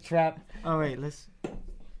seems like the trap. Oh wait, let's.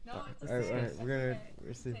 No, it's a Alright, safe. alright, It's we're okay. gonna-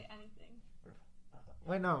 You see. can say anything.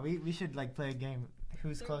 Wait, no, we should like play a game.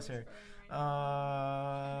 Who's They're closer? whispering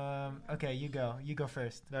right now. Okay, you go. You go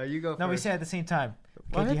first. No, you go. No, we first. say at the same time.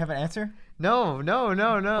 Okay, What? do you have an answer? No.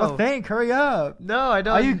 Well, think. Hurry up. No, I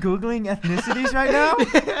don't. Are you googling ethnicities right now?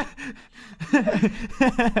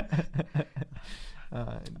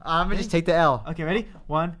 I'm gonna just take the L. Okay, ready?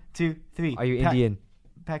 1, 2, 3. Are you Indian?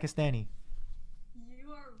 Pakistani. You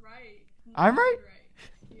are right. I'm right?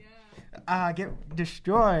 Yeah. Get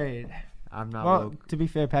destroyed. I'm not Well, woke. to be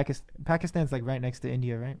fair, Pakistan's like right next to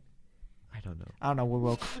India, right? I don't know. I don't know. We're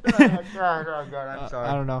woke. God, I'm sorry.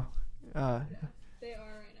 I don't know. They are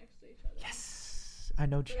right next to each other. Yes, I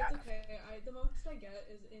know But it's geography. okay. The most I get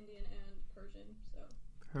is Indian and Persian. So.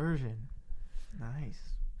 Persian. Nice.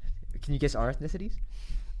 Can you guess our ethnicities?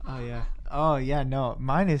 Oh yeah. Oh yeah. No,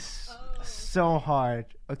 mine is Oh, so okay. hard.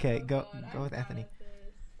 Okay, Oh, go God, go I'm with bad Anthony. at this.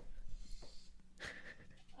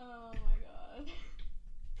 Oh my god.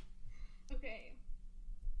 Okay.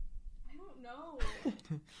 I don't know.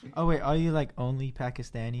 Oh wait, are you like only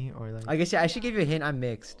Pakistani or like I guess yeah. I should give you a hint. I'm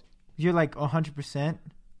mixed. you're like 100%?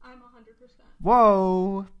 I'm 100%.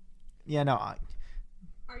 Whoa. Yeah, no. Are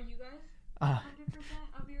you guys Uh, 100%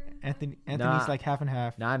 of your Anthony's Nah. like half and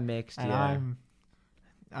half, No, I'm mixed. and Yeah.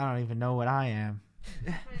 I don't even know what I am.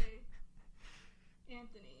 Hey,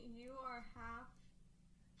 Anthony, you are half.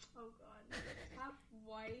 Oh god, half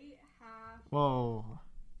white, half Whoa.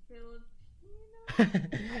 Filipino.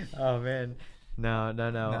 Oh man. No.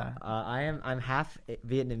 Nah. I'm half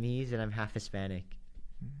Vietnamese and I'm half Hispanic.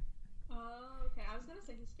 Oh, okay. I was gonna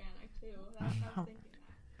say Hispanic too. I was thinking that.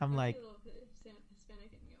 I'm There's like a little bit of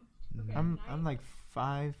Hispanic in you. Okay, I'm Knight. like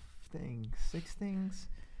 5 things, 6 things.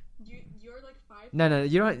 You're like 5. No,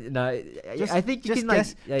 you don't. No, Just, I think you just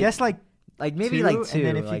can guess like like maybe 2, like 2. and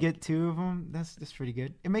then if like, you get 2 of them, that's pretty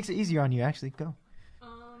good. It makes it easier on you actually. Go. I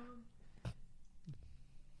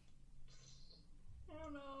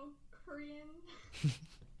don't know, Korean.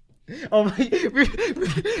 Oh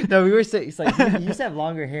my! No, we were saying it's like he used to have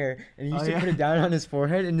longer hair, and he used Oh, to yeah. put it down on his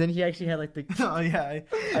forehead, and then he actually had like the. Oh yeah,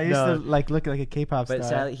 I used No. to like look like a K-pop star. But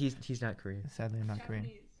sadly, he's not Korean. Sadly, I'm not Korean.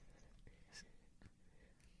 Japanese.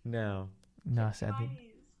 No. No, sadly.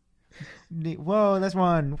 Chinese. Whoa, that's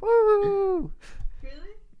one. Woo! Really?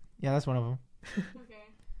 Yeah, that's one of them. Okay.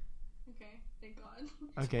 Okay. Thank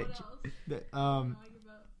God. Okay, What else? The, What do you give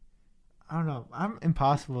up? I don't know. I'm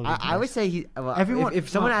impossible. To I would guess. say he. Well, Everyone- if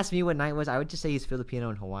someone well- asked me what night was, I would just say he's Filipino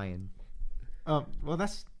and Hawaiian. Well,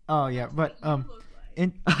 that's. Oh yeah, but What you look like.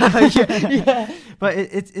 in. Yeah. But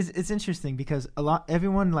it's interesting because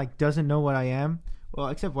everyone like doesn't know what I am. Well,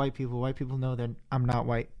 except white people. White people know that I'm not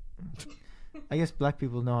white. I guess black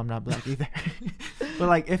people know I'm not black either. But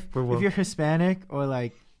like if you're Hispanic or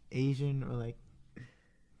like Asian or like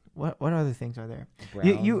what other things are there?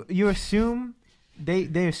 You assume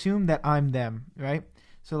they assume that I'm them, right?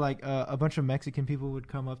 So like a bunch of Mexican people would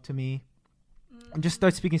come up to me and just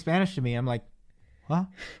start speaking Spanish to me. I'm like, what?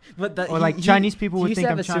 But Or like Chinese people he would used think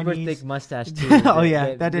to I'm have a super Chinese. thick mustache too. Oh,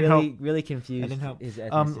 yeah, that didn't really, help. Really confused. That didn't help. His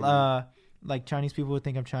ethnicity. Like Chinese people would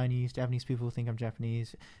think I'm Chinese, Japanese people would think I'm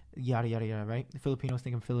Japanese, yada yada yada, right? The Filipinos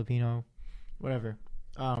think I'm Filipino, whatever.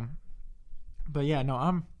 But yeah, no,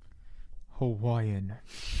 I'm Hawaiian.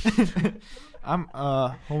 I'm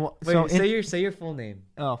Wait, say your full name.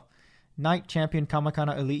 Night Champion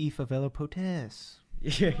Kamakana Ali'i Favela Potes.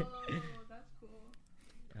 Yeah. Oh, that's cool.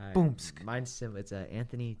 Alright, Boomsk. Mine's simple. It's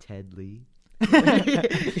Anthony Ted Lee.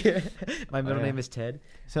 My middle yeah. name is Ted.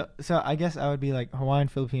 So I guess I would be like Hawaiian,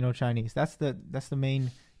 Filipino, Chinese. That's the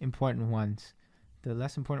main important ones. The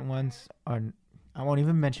less important ones are I won't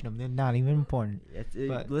even mention them. They're not even important.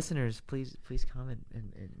 But- Listeners, please comment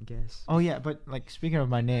and guess. Oh yeah, but like speaking of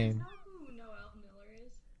my You name, know who Noel Miller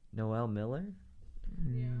is? Noel Miller?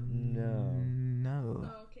 Yeah. No.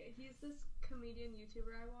 Oh, okay. He's this comedian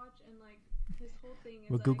YouTuber I watch, and like his whole thing is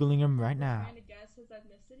We're like, googling him right we're now. trying to guess his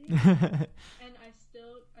ethnicity, Well, and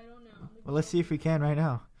I don't know. let's see if we can right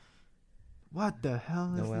now. What the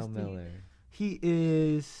hell is Noel this dude? Miller. He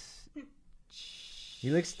is. He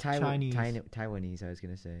looks Chinese. Taiwanese, I was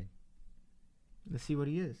gonna say. Let's see what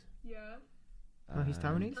he is. Yeah. Oh, he's He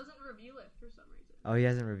Taiwanese? doesn't reveal it for some reason. Oh, he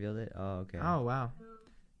hasn't revealed it? Oh, okay. Oh wow.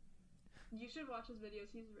 You should watch his videos.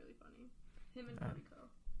 He's really funny. Him and Uh, Cody Co.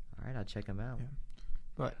 Alright, I'll check him out. Yeah.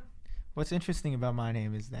 But what's interesting about my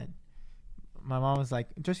name is that my mom was like,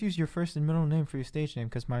 just use your first and middle name for your stage name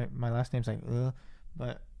because my last name's like,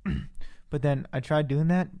 but but then I tried doing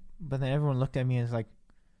that, but then everyone looked at me and was like,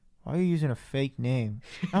 why are you using a fake name?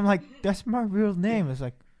 I'm like, that's my real name. It's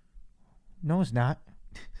like, no, it's not.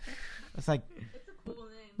 It's like, It's a cool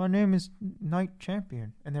name. my name is Night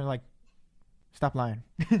Champion, and they're like, stop lying.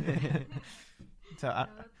 So Yeah,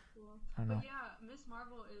 that's cool. I don't know. But yeah, Miss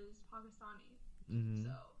Marvel is Pakistani. Mm-hmm.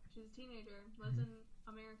 So she's a teenager, lives in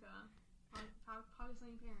America,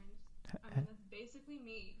 Pakistani parents. I mean, that's basically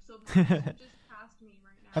me. So they just cast me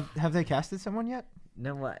right now. Have they casted someone yet?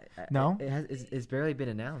 No, what? No? It's barely been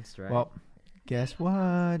announced, right? Well, guess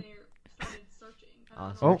what? They started searching.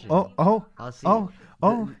 I don't Oh, know. searching. I'll see. Oh.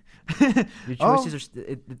 Your Oh. choices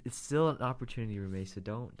are. It's still an opportunity, Remy. So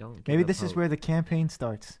don't. give Maybe up this is hope. where the campaign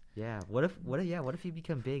starts. Yeah. What if you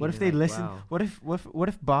become big? What and if you're they like, listen? wow. What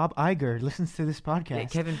if Bob Iger listens to this Yeah,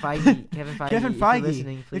 podcast? Kevin Feige. Kevin Feige. Kevin if you're Feige,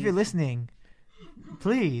 listening, if you're please listening,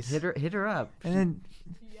 please hit her up. and then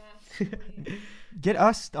Yes, please. get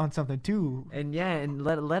us on something too. And yeah, and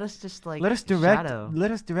let us just like Let us direct. Shadow.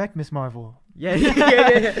 Let us direct Miss Marvel. Yeah,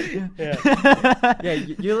 yeah.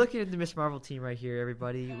 You're looking at the Miss Marvel team right here,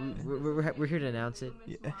 everybody. Yes, We're here to announce it.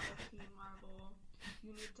 Miss Yeah. Marvel, Team Marvel.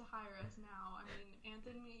 You need to hire us now. I mean,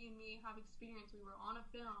 Anthony and me have experience. We were on a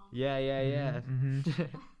film. Yeah. Mhm.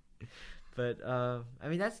 But I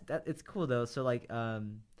mean that it's cool though. So like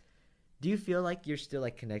do you feel like you're still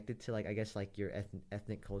like connected to like I guess like your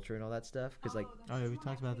ethnic culture and all that stuff? Because like that's Oh, yeah, we what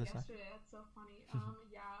talked I about said this last- yesterday. That's so funny.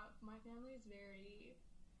 Yeah, my family is very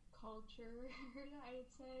cultured, I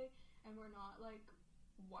would say, and we're not like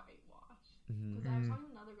whitewashed. Because I was talking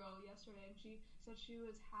to another girl yesterday, and she said she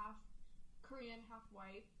was half Korean, half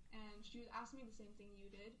white, and she was asking me the same thing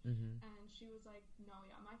you did, and she was like, "No,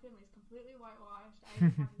 yeah, my family is completely whitewashed. I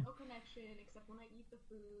have no connection except when I eat the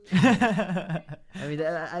food." I mean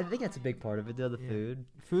I think that's a big part of it though, the Yeah. food.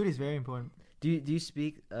 Food is very important. Do you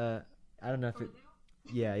speak I don't know if it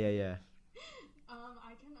Filipino? yeah.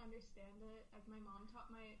 I can understand it. Like my mom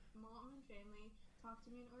and family talk to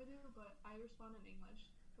me in Urdu, but I respond in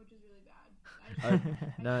English, which is really bad. I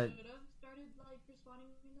No, should have started like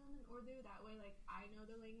responding to them in Urdu. That way, like I know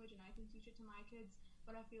the language and I can teach it to my kids.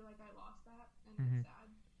 But I feel like I lost that, and it's sad.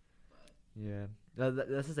 But yeah,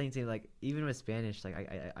 that's the same thing. Like even with Spanish, like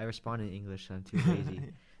I respond in English. So I'm too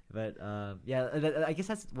lazy. But yeah, I guess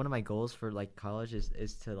that's one of my goals for like college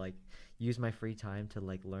is to like use my free time to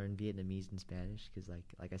like learn Vietnamese and Spanish because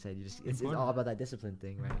like I said, it's all about that discipline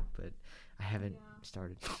thing, right? But I haven't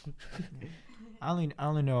started. I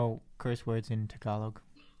only know curse words in Tagalog,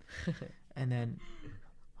 and then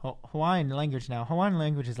Hawaiian language. Now Hawaiian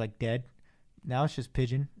language is like dead. Now it's just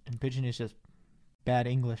Pidgin, and Pidgin is just bad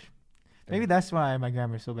English. Maybe that's why my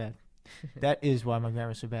grammar is so bad. That is why my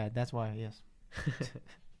grammar is so bad. That's why, yes.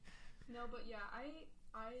 No, but yeah,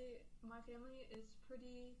 my family is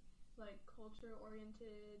pretty like culture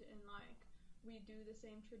oriented and like we do the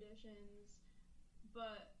same traditions,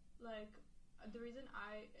 but like the reason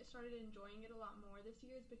I started enjoying it a lot more this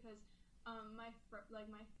year is because I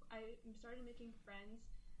started making friends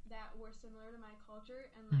that were similar to my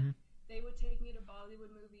culture and like they would take me to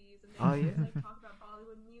Bollywood movies and they would like talk about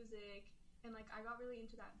Bollywood music. And, like, I got really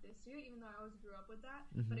into that this year, even though I always grew up with that.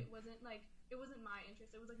 But it wasn't my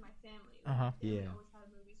interest. It was, like, my family. Like, my family always had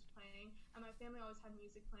movies playing, and my family always had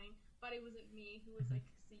music playing. But it wasn't me who was, like,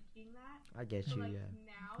 seeking that. I get so, you, like,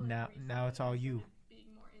 yeah. Now it's all you. Being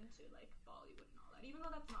more into, like, Bollywood and all that. Even though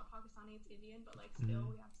that's not Pakistani, it's Indian, but, like, still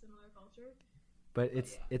we have similar culture. But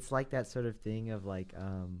it's like that sort of thing of, like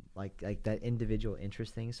that individual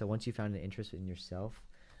interest thing. So once you found an interest in yourself,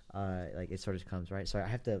 like it sort of comes, right? So I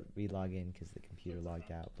have to re-log in because the computer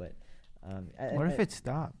logged out. But what if it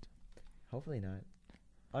stopped? Hopefully not.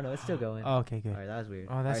 Oh no, it's still going. Oh, okay, good. All right, that was weird.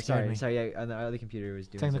 Oh, that's sorry. Yeah, on the other computer was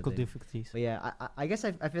doing technical something. difficulties. But yeah, I guess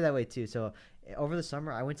I feel that way too. So over the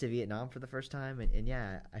summer, I went to Vietnam for the first time, and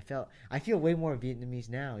yeah, I feel way more Vietnamese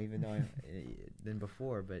now, even though than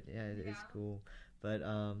before. But yeah, it's cool. But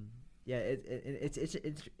yeah, it's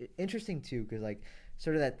interesting too, because like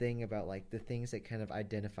sort of that thing about like the things that kind of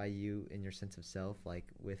identify you and your sense of self, like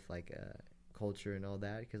with like culture and all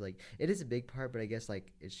that, because like it is a big part, but I guess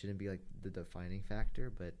like it shouldn't be like the defining factor,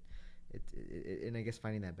 but it and I guess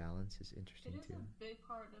finding that balance is interesting too. It is a big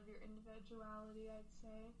part of your individuality, I'd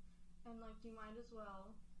say, and like you might as well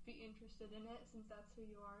be interested in it since that's who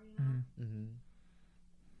you are, you know.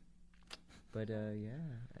 But yeah,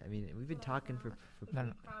 I mean, we've been talking for be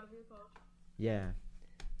proud of your culture. Yeah.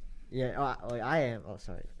 Oh, I am. Oh,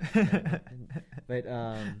 sorry. But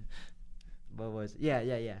what was? Yeah.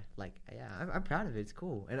 Like, yeah, I'm proud of it. It's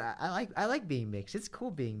cool, and I like being mixed. It's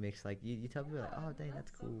cool being mixed. Like you tell people like, oh dang,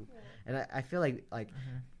 that's cool. So cool. And I feel like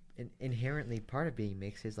inherently part of being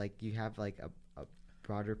mixed is like you have like a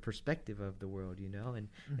broader perspective of the world, you know,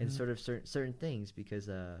 and sort of certain things because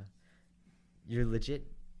you're legit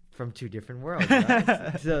from two different worlds,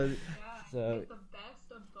 right? so it's the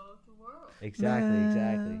best of both worlds. Exactly.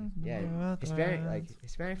 Yeah,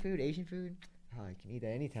 Hispanic food, Asian food. Oh, I can eat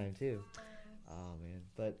that anytime too. Oh man,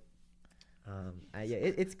 but yeah,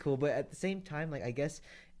 it's cool. But at the same time, like I guess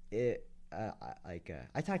it.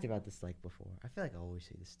 I talked about this like before. I feel like I always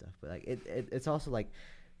say this stuff, but like it's also like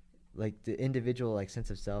the individual like sense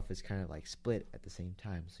of self is kind of like split at the same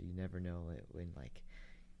time. So you never know when like.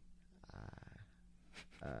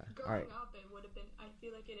 Growing up, it would have been. I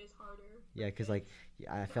feel like it is harder. Yeah, because like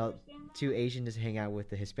I felt too Asian to hang out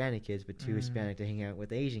with the Hispanic kids, but too Hispanic to hang out with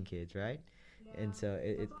the Asian kids, right? Yeah. And so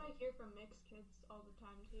that's what I hear from mixed kids all the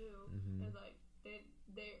time too. Is like they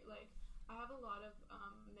like I have a lot of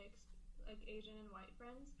mixed like Asian and white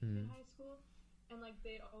friends in high school, and like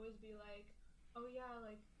they'd always be like, oh yeah,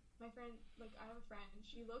 like my friend, like I have a friend,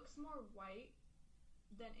 she looks more white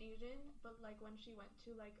than Asian, but like when she went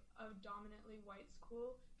to like a dominantly white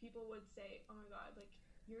school, people would say, "Oh my God, like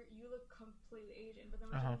you look completely Asian." But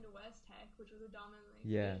then when she went to West Tech, which was a dominantly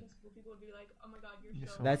Asian school, people would be like, "Oh my God, you're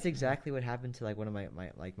so." That's exactly what happened to like one of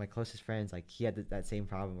my closest friends. Like he had that same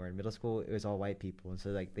problem where in middle school it was all white people, and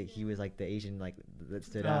so like he was like the Asian like that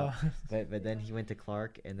stood out. But then he went to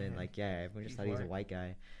Clark, and then like everyone just thought he was a white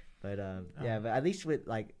guy. But but at least with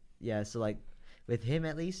like so like with him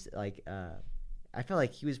at least like I felt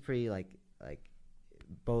like he was pretty like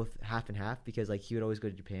both half and half because like he would always go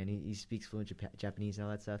to Japan. He speaks fluent Japanese and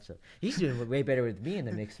all that stuff. So he's doing way better with me in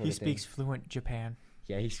the mix. He speaks fluent Japan.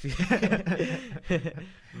 Yeah, he speaks.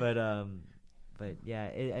 But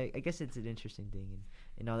yeah, I guess it's an interesting thing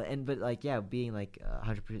and all that. But like being like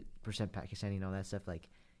 100% Pakistani and all that stuff, like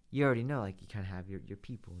you already know, like you kind of have your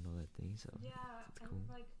people and all that thing. So yeah, it's cool. And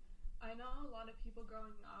like I know a lot of people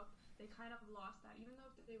growing up, they kind of lost that, even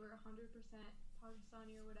though they were 100%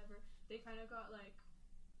 Pakistani or whatever, they kind of got like,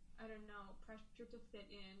 I don't know, pressure to fit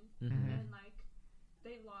in, Mhm. and like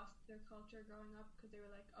they lost their culture growing up because they were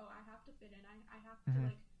like, oh, I have to fit in. I have to Mhm.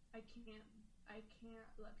 like I can't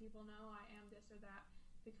let people know I am this or that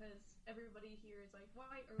because everybody here is like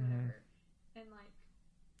white or Mhm. whatever, and like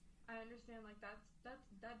I understand like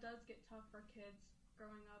that does get tough for kids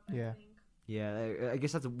growing up. Yeah. I think. Yeah, I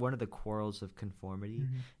guess that's one of the quarrels of conformity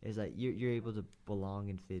Mhm. is that you're able to belong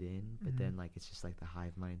and fit in, but Mhm. then like it's just like the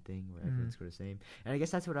hive mind thing where Mhm. everyone's sort of the same. And I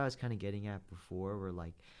guess that's what I was kind of getting at before, where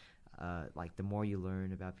like the more you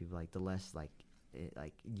learn about people, like the less like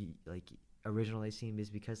original they seem, is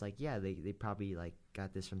because like yeah they probably like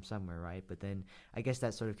got this from somewhere, right? But then I guess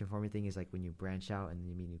that sort of conformity thing is like when you branch out and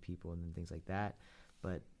you meet new people and then things like that.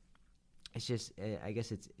 But it's just I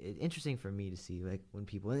guess it's interesting for me to see like when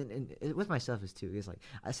people and with myself is too. It's like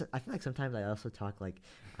I feel like sometimes I also talk like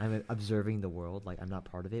I'm observing the world, like I'm not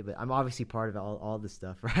part of it, but I'm obviously part of all this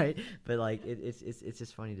stuff, right? But like it's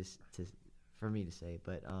just funny to for me to say.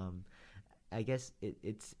 But I guess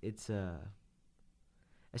it's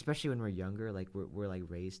especially when we're younger, like we're like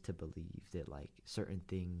raised to believe that like certain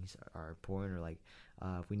things are important, or like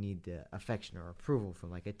we need the affection or approval from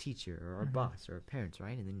like a teacher or our Mhm. boss or our parents,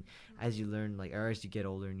 right? And then as you learn, like, or as you get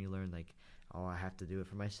older and you learn like, oh, I have to do it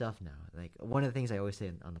for myself now. Like one of the things I always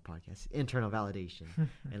say on the podcast, internal validation,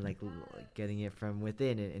 and like getting it from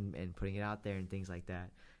within and putting it out there and things like that.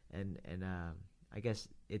 And I guess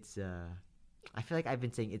it's I feel like I've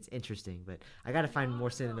been saying it's interesting, but I gotta find more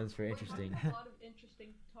synonyms for We're interesting. having a lot of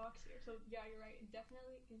interesting talks here, so yeah, you're right.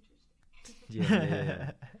 Definitely interesting.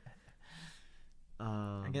 Yeah.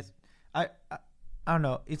 I guess I don't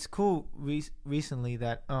know. It's cool recently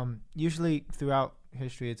that usually throughout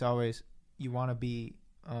history it's always you want to be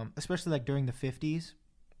especially like during the 50s,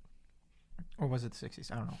 or was it the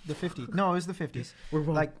 60s? I don't know. The 50s. No, it was the 50s. We're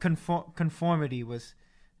wrong. Like conformity was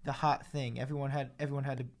the hot thing. Everyone had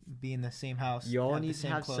to be in the same house. You all have the need to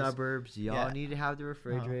same have clothes. suburbs. You all Yeah. need to have the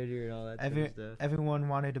refrigerator and all that sort of stuff. Everyone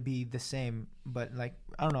wanted to be the same, but like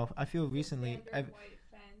I don't know. I feel recently. Standard white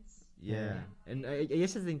fence. Yeah, Yeah. and I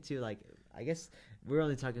guess the thing too, like I guess we're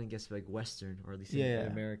only talking, I guess, like Western, or at least in Yeah.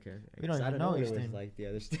 America. We don't 'Cause I even know know what it was Eastern. like the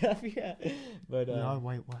other stuff. Yeah, but We are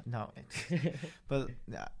white. What? No. But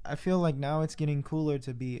I feel like now it's getting cooler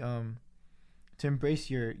to be to embrace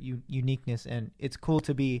your uniqueness, and it's cool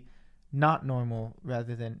to be not normal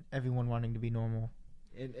rather than everyone wanting to be normal.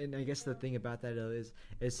 and I guess the thing about that though is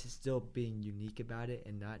still being unique about it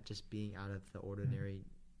and not just being out of the ordinary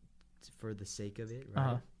for the sake of it,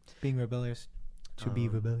 right? Being rebellious to be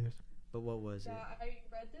rebellious. But what was it? Yeah, I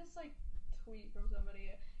read this like tweet from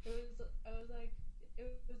somebody. It was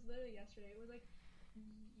literally yesterday. It was like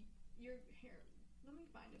you're here. Let me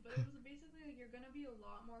find it. But it was basically like you're gonna be a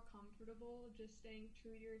lot more comfortable just staying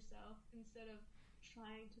true to yourself instead of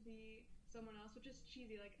trying to be someone else, which is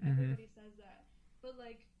cheesy. Like everybody says that, but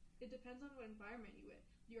like it depends on what environment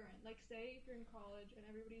you're in. Like say if you're in college and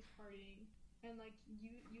everybody's partying and like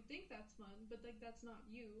you think that's fun, but like that's not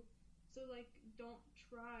you. So like don't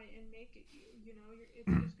try and make it you. You know, it's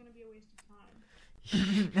just gonna be a waste of time.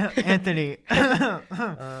 Anthony.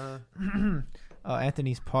 Uh, Oh,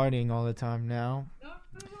 Anthony's partying all the time now. No,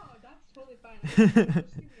 that's totally fine. I'm just giving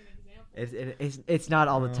an example. it's not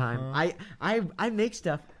all the time. Uh-huh. I make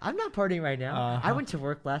stuff. I'm not partying right now. I Uh-huh. went to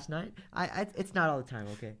work last night. It's not all the time.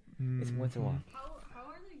 Okay, it's once in a while. How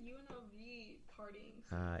are the UNLV partying?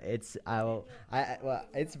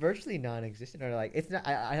 It's virtually non-existent, or like it's not.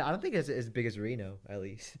 I don't think it's as big as Reno, at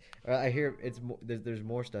least. Or I hear there's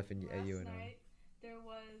more stuff at Last UNO. night there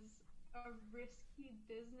was a risky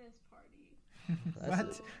business party.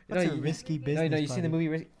 What? So- What's No, a you- risky No, business? no, you seen the party?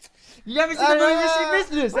 movie You haven't seen the movie Risky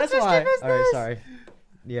Business. What's That's Risky why. All right, Business? sorry.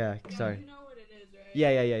 Yeah, Yeah, sorry. you know what it is, right?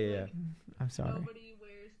 Yeah. Like, I'm sorry. nobody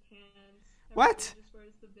wears pants. What? Everybody just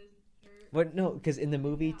wears the business shirt. What? No, because in the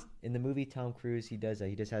movie, Yeah. Tom Cruise, he does that.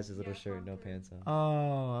 He just has his little Yeah, shirt, Tom no Cruise. pants on.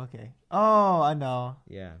 Oh, okay. Oh, I know.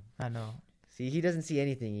 Yeah. I know. See, he doesn't see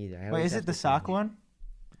anything either. I Wait, always is have it the to say sock that. one?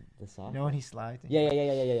 The sock? You know when he slides? Yeah.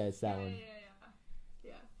 It's that one.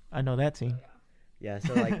 Yeah. I know that scene. Yeah,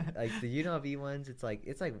 so like the UNLV ones, it's like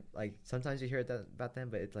sometimes you hear about them,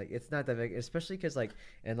 but it's not that big, especially because like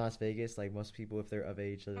in Las Vegas, like most people, if they're of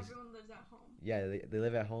age, Everyone lives at home. yeah, they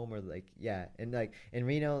live at home, or like yeah, and like in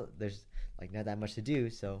Reno, there's like not that much to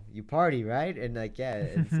do, so you party, right? And like yeah,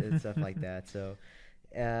 and stuff like that. So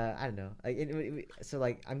I don't know, like so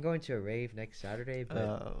like I'm going to a rave next Saturday,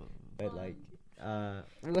 but like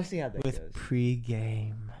let's see how that With goes.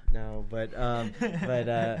 pre-game. No, but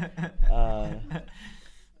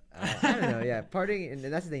I don't know. Yeah, partying, and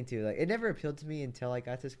that's the thing too. Like, it never appealed to me until I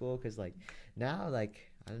got to school, because like now,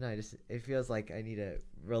 like I don't know. It feels like I need to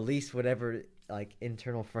release whatever like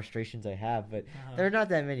internal frustrations I have, but there are not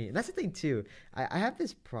that many. And that's the thing too. I have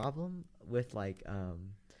this problem with like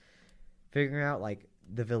figuring out like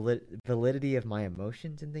the validity of my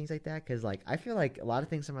emotions and things like that, because like I feel like a lot of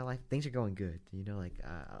things in my life, things are going good, you know, like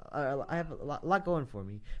I have a lot going for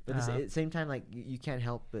me, but at the same time, like you can't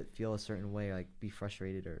help but feel a certain way, like be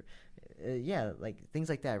frustrated or yeah, like things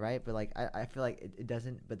like that, right? But like I feel like it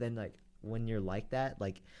doesn't, but then like when you're like that,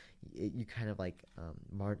 like you kind of like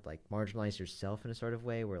marginalize yourself in a sort of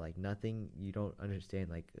way where like nothing, you don't understand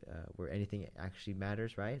like where anything actually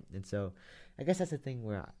matters, right? And so I guess that's the thing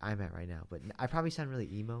where I'm at right now. But I probably sound really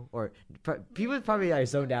emo, or people probably are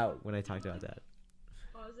zoned out when I talked about that.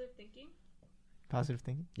 Positive thinking. Positive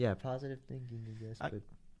thinking. Yeah, positive thinking, I guess.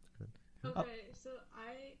 Okay, so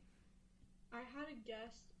I had a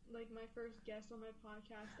guest, like my first guest on my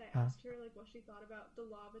podcast. I asked her like what she thought about the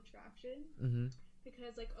law of attraction,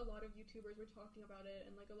 because like a lot of YouTubers were talking about it,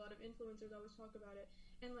 and like a lot of influencers always talk about it,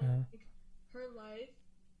 and like her life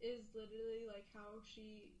is literally like how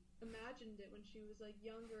she imagined it when she was like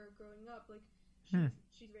younger, growing up. Like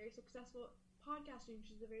she's very successful podcasting.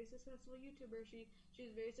 She's a very successful YouTuber.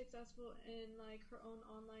 She's very successful in like her own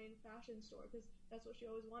online fashion store, because that's what she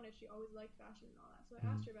always wanted. She always liked fashion and all that. So I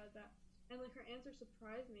asked her about that, and like her answer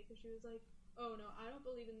surprised me, because she was like, oh no, I don't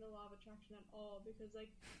believe in the law of attraction at all, because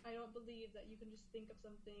like I don't believe that you can just think of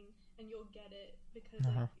something and you'll get it, because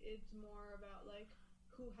like it's more about like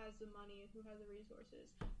who has the money and who has the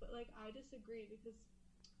resources. But like I disagree, because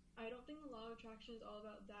I don't think the law of attraction is all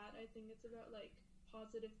about that. I think it's about like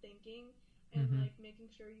positive thinking and like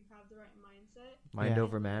making sure you have the right mindset. Mind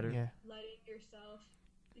over matter. Yeah. Letting yourself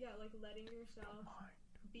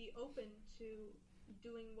be open to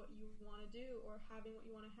doing what you want to do or having what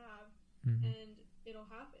you want to have, and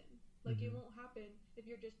it'll happen. Like it won't happen if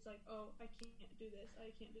you're just like, oh, I can't do this,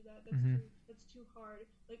 I can't do that, that's too hard.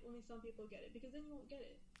 Like only some people get it, because then you won't get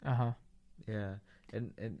it. Yeah,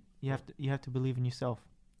 and you have to believe in yourself.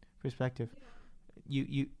 Perspective.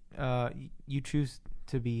 Yeah. You choose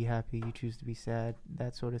to be happy, you choose to be sad,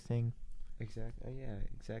 that sort of thing. Exactly. Yeah,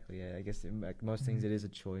 exactly. Yeah, I guess like most things it is a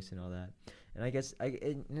choice and all that. And I guess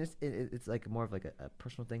it's like more of like a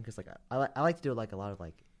personal thing, because like I like to do like a lot of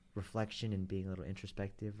like reflection and being a little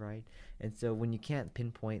introspective, right? And so when you can't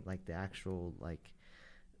pinpoint like the actual like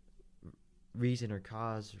reason or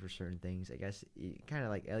cause for certain things, I guess it kind of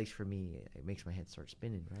like, at least for me, it makes my head start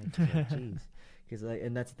spinning, right? Jeez, because like,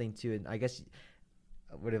 and that's the thing too. And I guess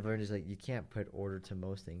what I've learned is like you can't put order to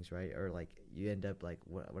most things, right? Or like you end up like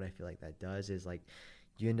what I feel like that does is like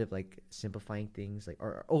you end up like simplifying things, like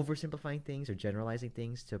or oversimplifying things or generalizing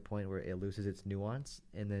things to a point where it loses its nuance,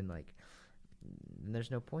 and then like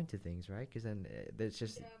there's no point to things, right? Because then there's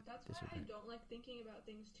just that's why I don't like thinking about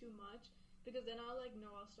things too much, because then I'll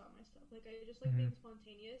stop myself. Like I just like being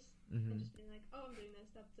spontaneous and just being like, oh, I'm doing this,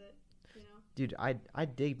 that's it, you know. Dude, I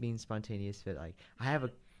dig being spontaneous, but like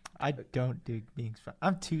I don't do being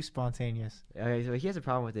I'm too spontaneous. Okay, so he has a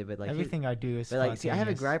problem with it, but like everything I do is but like, see, I have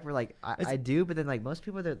a gripe where like I do, but then like most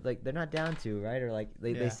people, they're not down to, right? Or like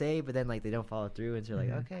they say, but then like they don't follow through, and so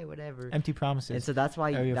like okay, whatever, empty promises. And so that's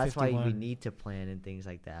why Area 51. we need to plan and things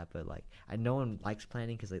like that. But like no one likes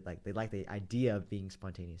planning, because they like the idea of being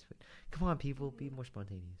spontaneous. But come on, people, be more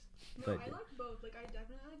spontaneous. No, I like both. Like I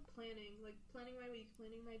definitely like planning my week,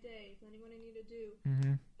 planning my day, planning what I need to do.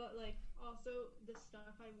 But like also the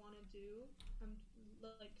stuff I want to do, I'm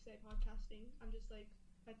like say podcasting, I'm just like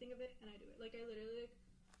I think of it and I do it. Like I literally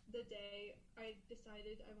the day I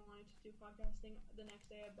decided I wanted to do podcasting, the next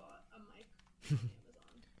day I bought a mic on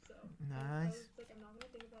Amazon. So nice. I was like, I'm not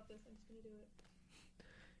gonna think about this, I'm just gonna do it.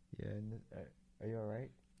 Yeah, and, are you all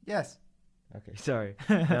right? Yes. Okay, sorry.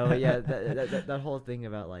 No, but yeah, that whole thing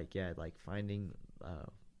about like finding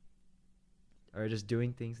or just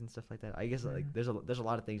doing things and stuff like that. I guess like there's a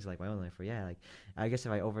lot of things like my own life where like I guess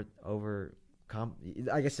if I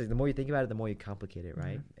I guess the more you think about it, the more you complicate it,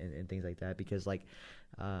 right? And things like that, because like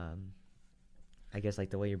I guess like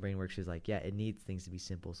the way your brain works is like it needs things to be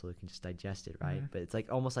simple so it can just digest it, right? But it's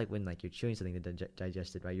like almost like when like you're chewing something to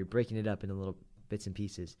digest it, right? You're breaking it up into little bits and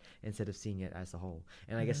pieces instead of seeing it as a whole.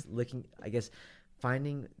 And I guess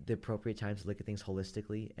finding the appropriate times to look at things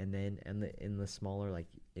holistically, and then in the smaller like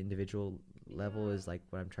individual level is like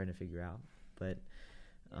what I'm trying to figure out. But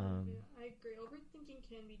I agree. Overthinking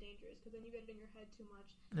can be dangerous, because then you get it in your head too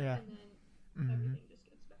much, and then everything just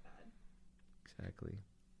gets bad. Exactly.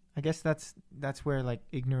 I guess that's where like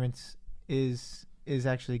ignorance is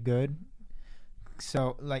actually good.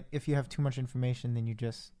 So like if you have too much information, then you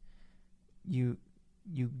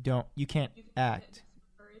can't act.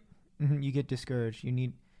 You get discouraged.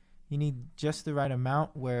 You You need just the right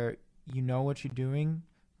amount where you know what you're doing,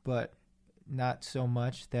 but not so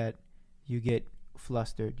much that you get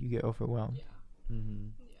flustered, you get overwhelmed. Yeah. Mm-hmm.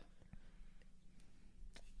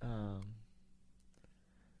 Yeah.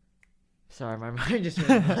 Sorry, my mind just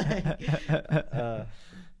went blank.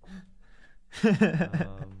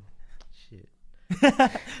 Shit.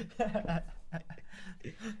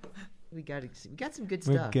 We got some good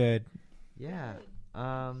We're stuff. good. Yeah.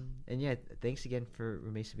 And yeah, thanks again for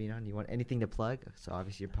Rumesa being on. You want anything to plug? So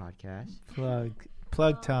obviously your podcast.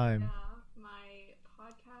 Plug time. Yeah, my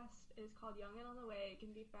podcast is called Young and on the Way. It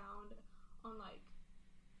can be found on like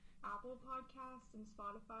Apple Podcasts and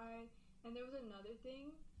Spotify. And there was another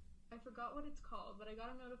thing. I forgot what it's called, but I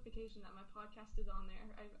got a notification that my podcast is on there.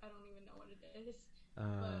 I don't even know what it is. All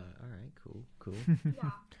right, cool.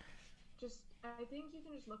 Yeah. I think you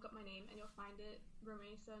can just look up my name and you'll find it,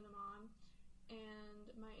 Rumesa Naman. And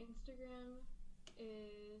my Instagram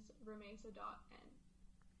is rumesa.n.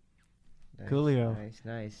 Coolio.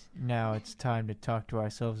 Nice. Now it's time to talk to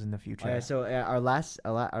ourselves in the future. So our last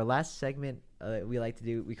segment we like to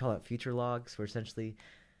do, we call it future logs, where essentially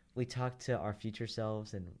we talk to our future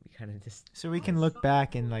selves and we kind of just So we can look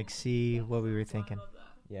back and like see what we were thinking. I love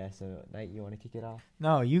that. yeah. So Knight, you want to kick it off?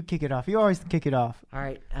 No, you kick it off. You always kick it off. All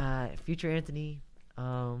right, future Anthony.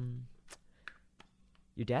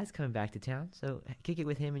 Your dad's coming back to town, so kick it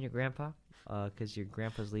with him and your grandpa, because your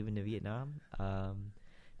grandpa's leaving to Vietnam.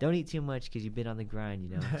 Don't eat too much because you've been on the grind, you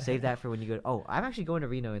know. Save that for when you go. Oh, I'm actually going to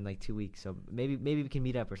Reno in like 2 weeks, so maybe we can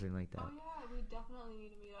meet up or something like that. Oh yeah, we definitely need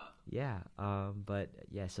to meet up. Yeah. But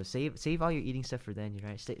yeah. So save all your eating stuff for then. You're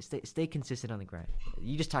right. Stay consistent on the grind.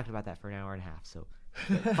 You just talked about that for an hour and a half, so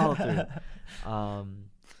follow through.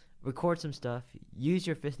 Record some stuff. Use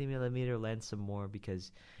your 50mm lens some more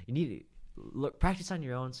because you need to practice on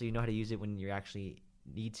your own so you know how to use it when you actually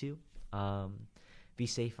need to. Be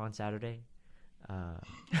safe on Saturday.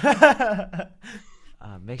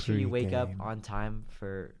 Make sure you wake up Pre-game. on time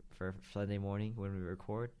for Sunday morning when we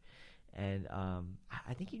record. And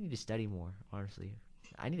I think you need to study more, honestly.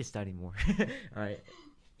 I need to study more. All right.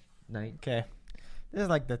 Night. Okay. This is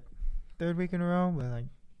like the third week in a row, but like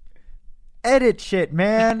edit shit,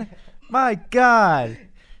 man. My God.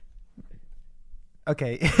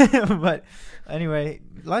 Okay. But anyway,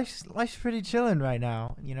 life's pretty chilling right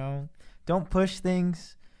now, you know. Don't push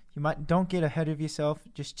things. Don't get ahead of yourself.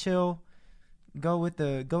 Just chill. Go with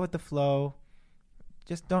the flow.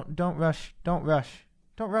 Just don't rush. Don't rush.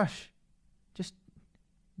 Just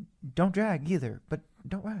don't drag either, but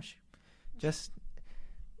don't rush. Just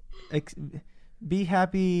be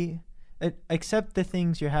happy. Accept the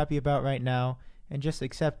things you're happy about right now and just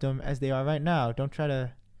accept them as they are right now. Don't try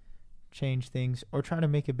to change things or try to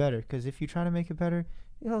make it better, because if you try to make it better,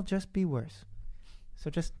 it'll just be worse. So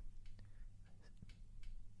just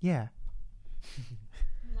yeah.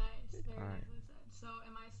 Nice, very Alright. nicely said. So,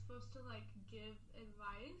 am I supposed to like give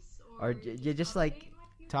advice Or just like update my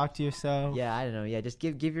future Talk to self? yourself. Yeah, I don't know. Yeah, just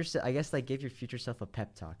give yourself. I guess like give your future self a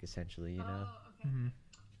pep talk, essentially. You know. Oh, okay. Mhm.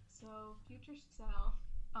 So, future self,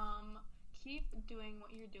 keep doing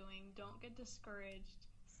what you're doing. Don't get discouraged.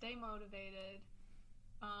 Stay motivated.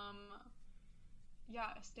 Yeah,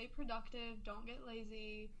 stay productive. Don't get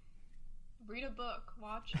lazy. Read a book.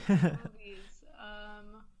 Watch movies.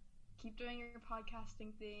 Keep doing your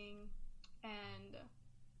podcasting thing, and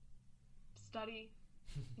study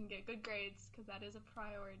and get good grades because that is a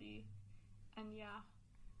priority. And yeah,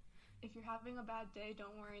 if you're having a bad day,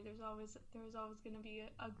 don't worry. There's always going to be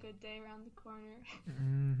a good day around the corner.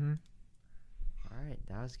 Mhm. All right,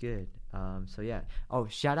 that was good. So yeah. Oh,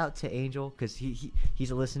 shout out to Angel because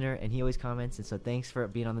he's a listener and he always comments, and so thanks for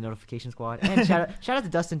being on the notification squad. And shout out to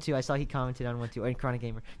Dustin too. I saw he commented on one too, and Chronic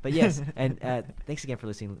Gamer. But yes, and thanks again for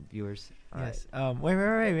listening, viewers. All Yes. right.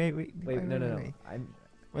 Wait. No.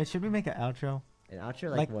 Wait, should we make an outro? An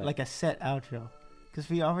outro Like what? a set outro? Because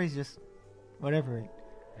we always just whatever.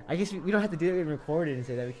 I guess we don't have to do it and record it and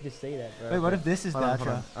say that. We can just say that. Bro. Wait, what if this is Hold the on, hold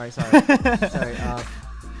outro? on. All right, sorry. Sorry.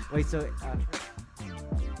 Wait. So.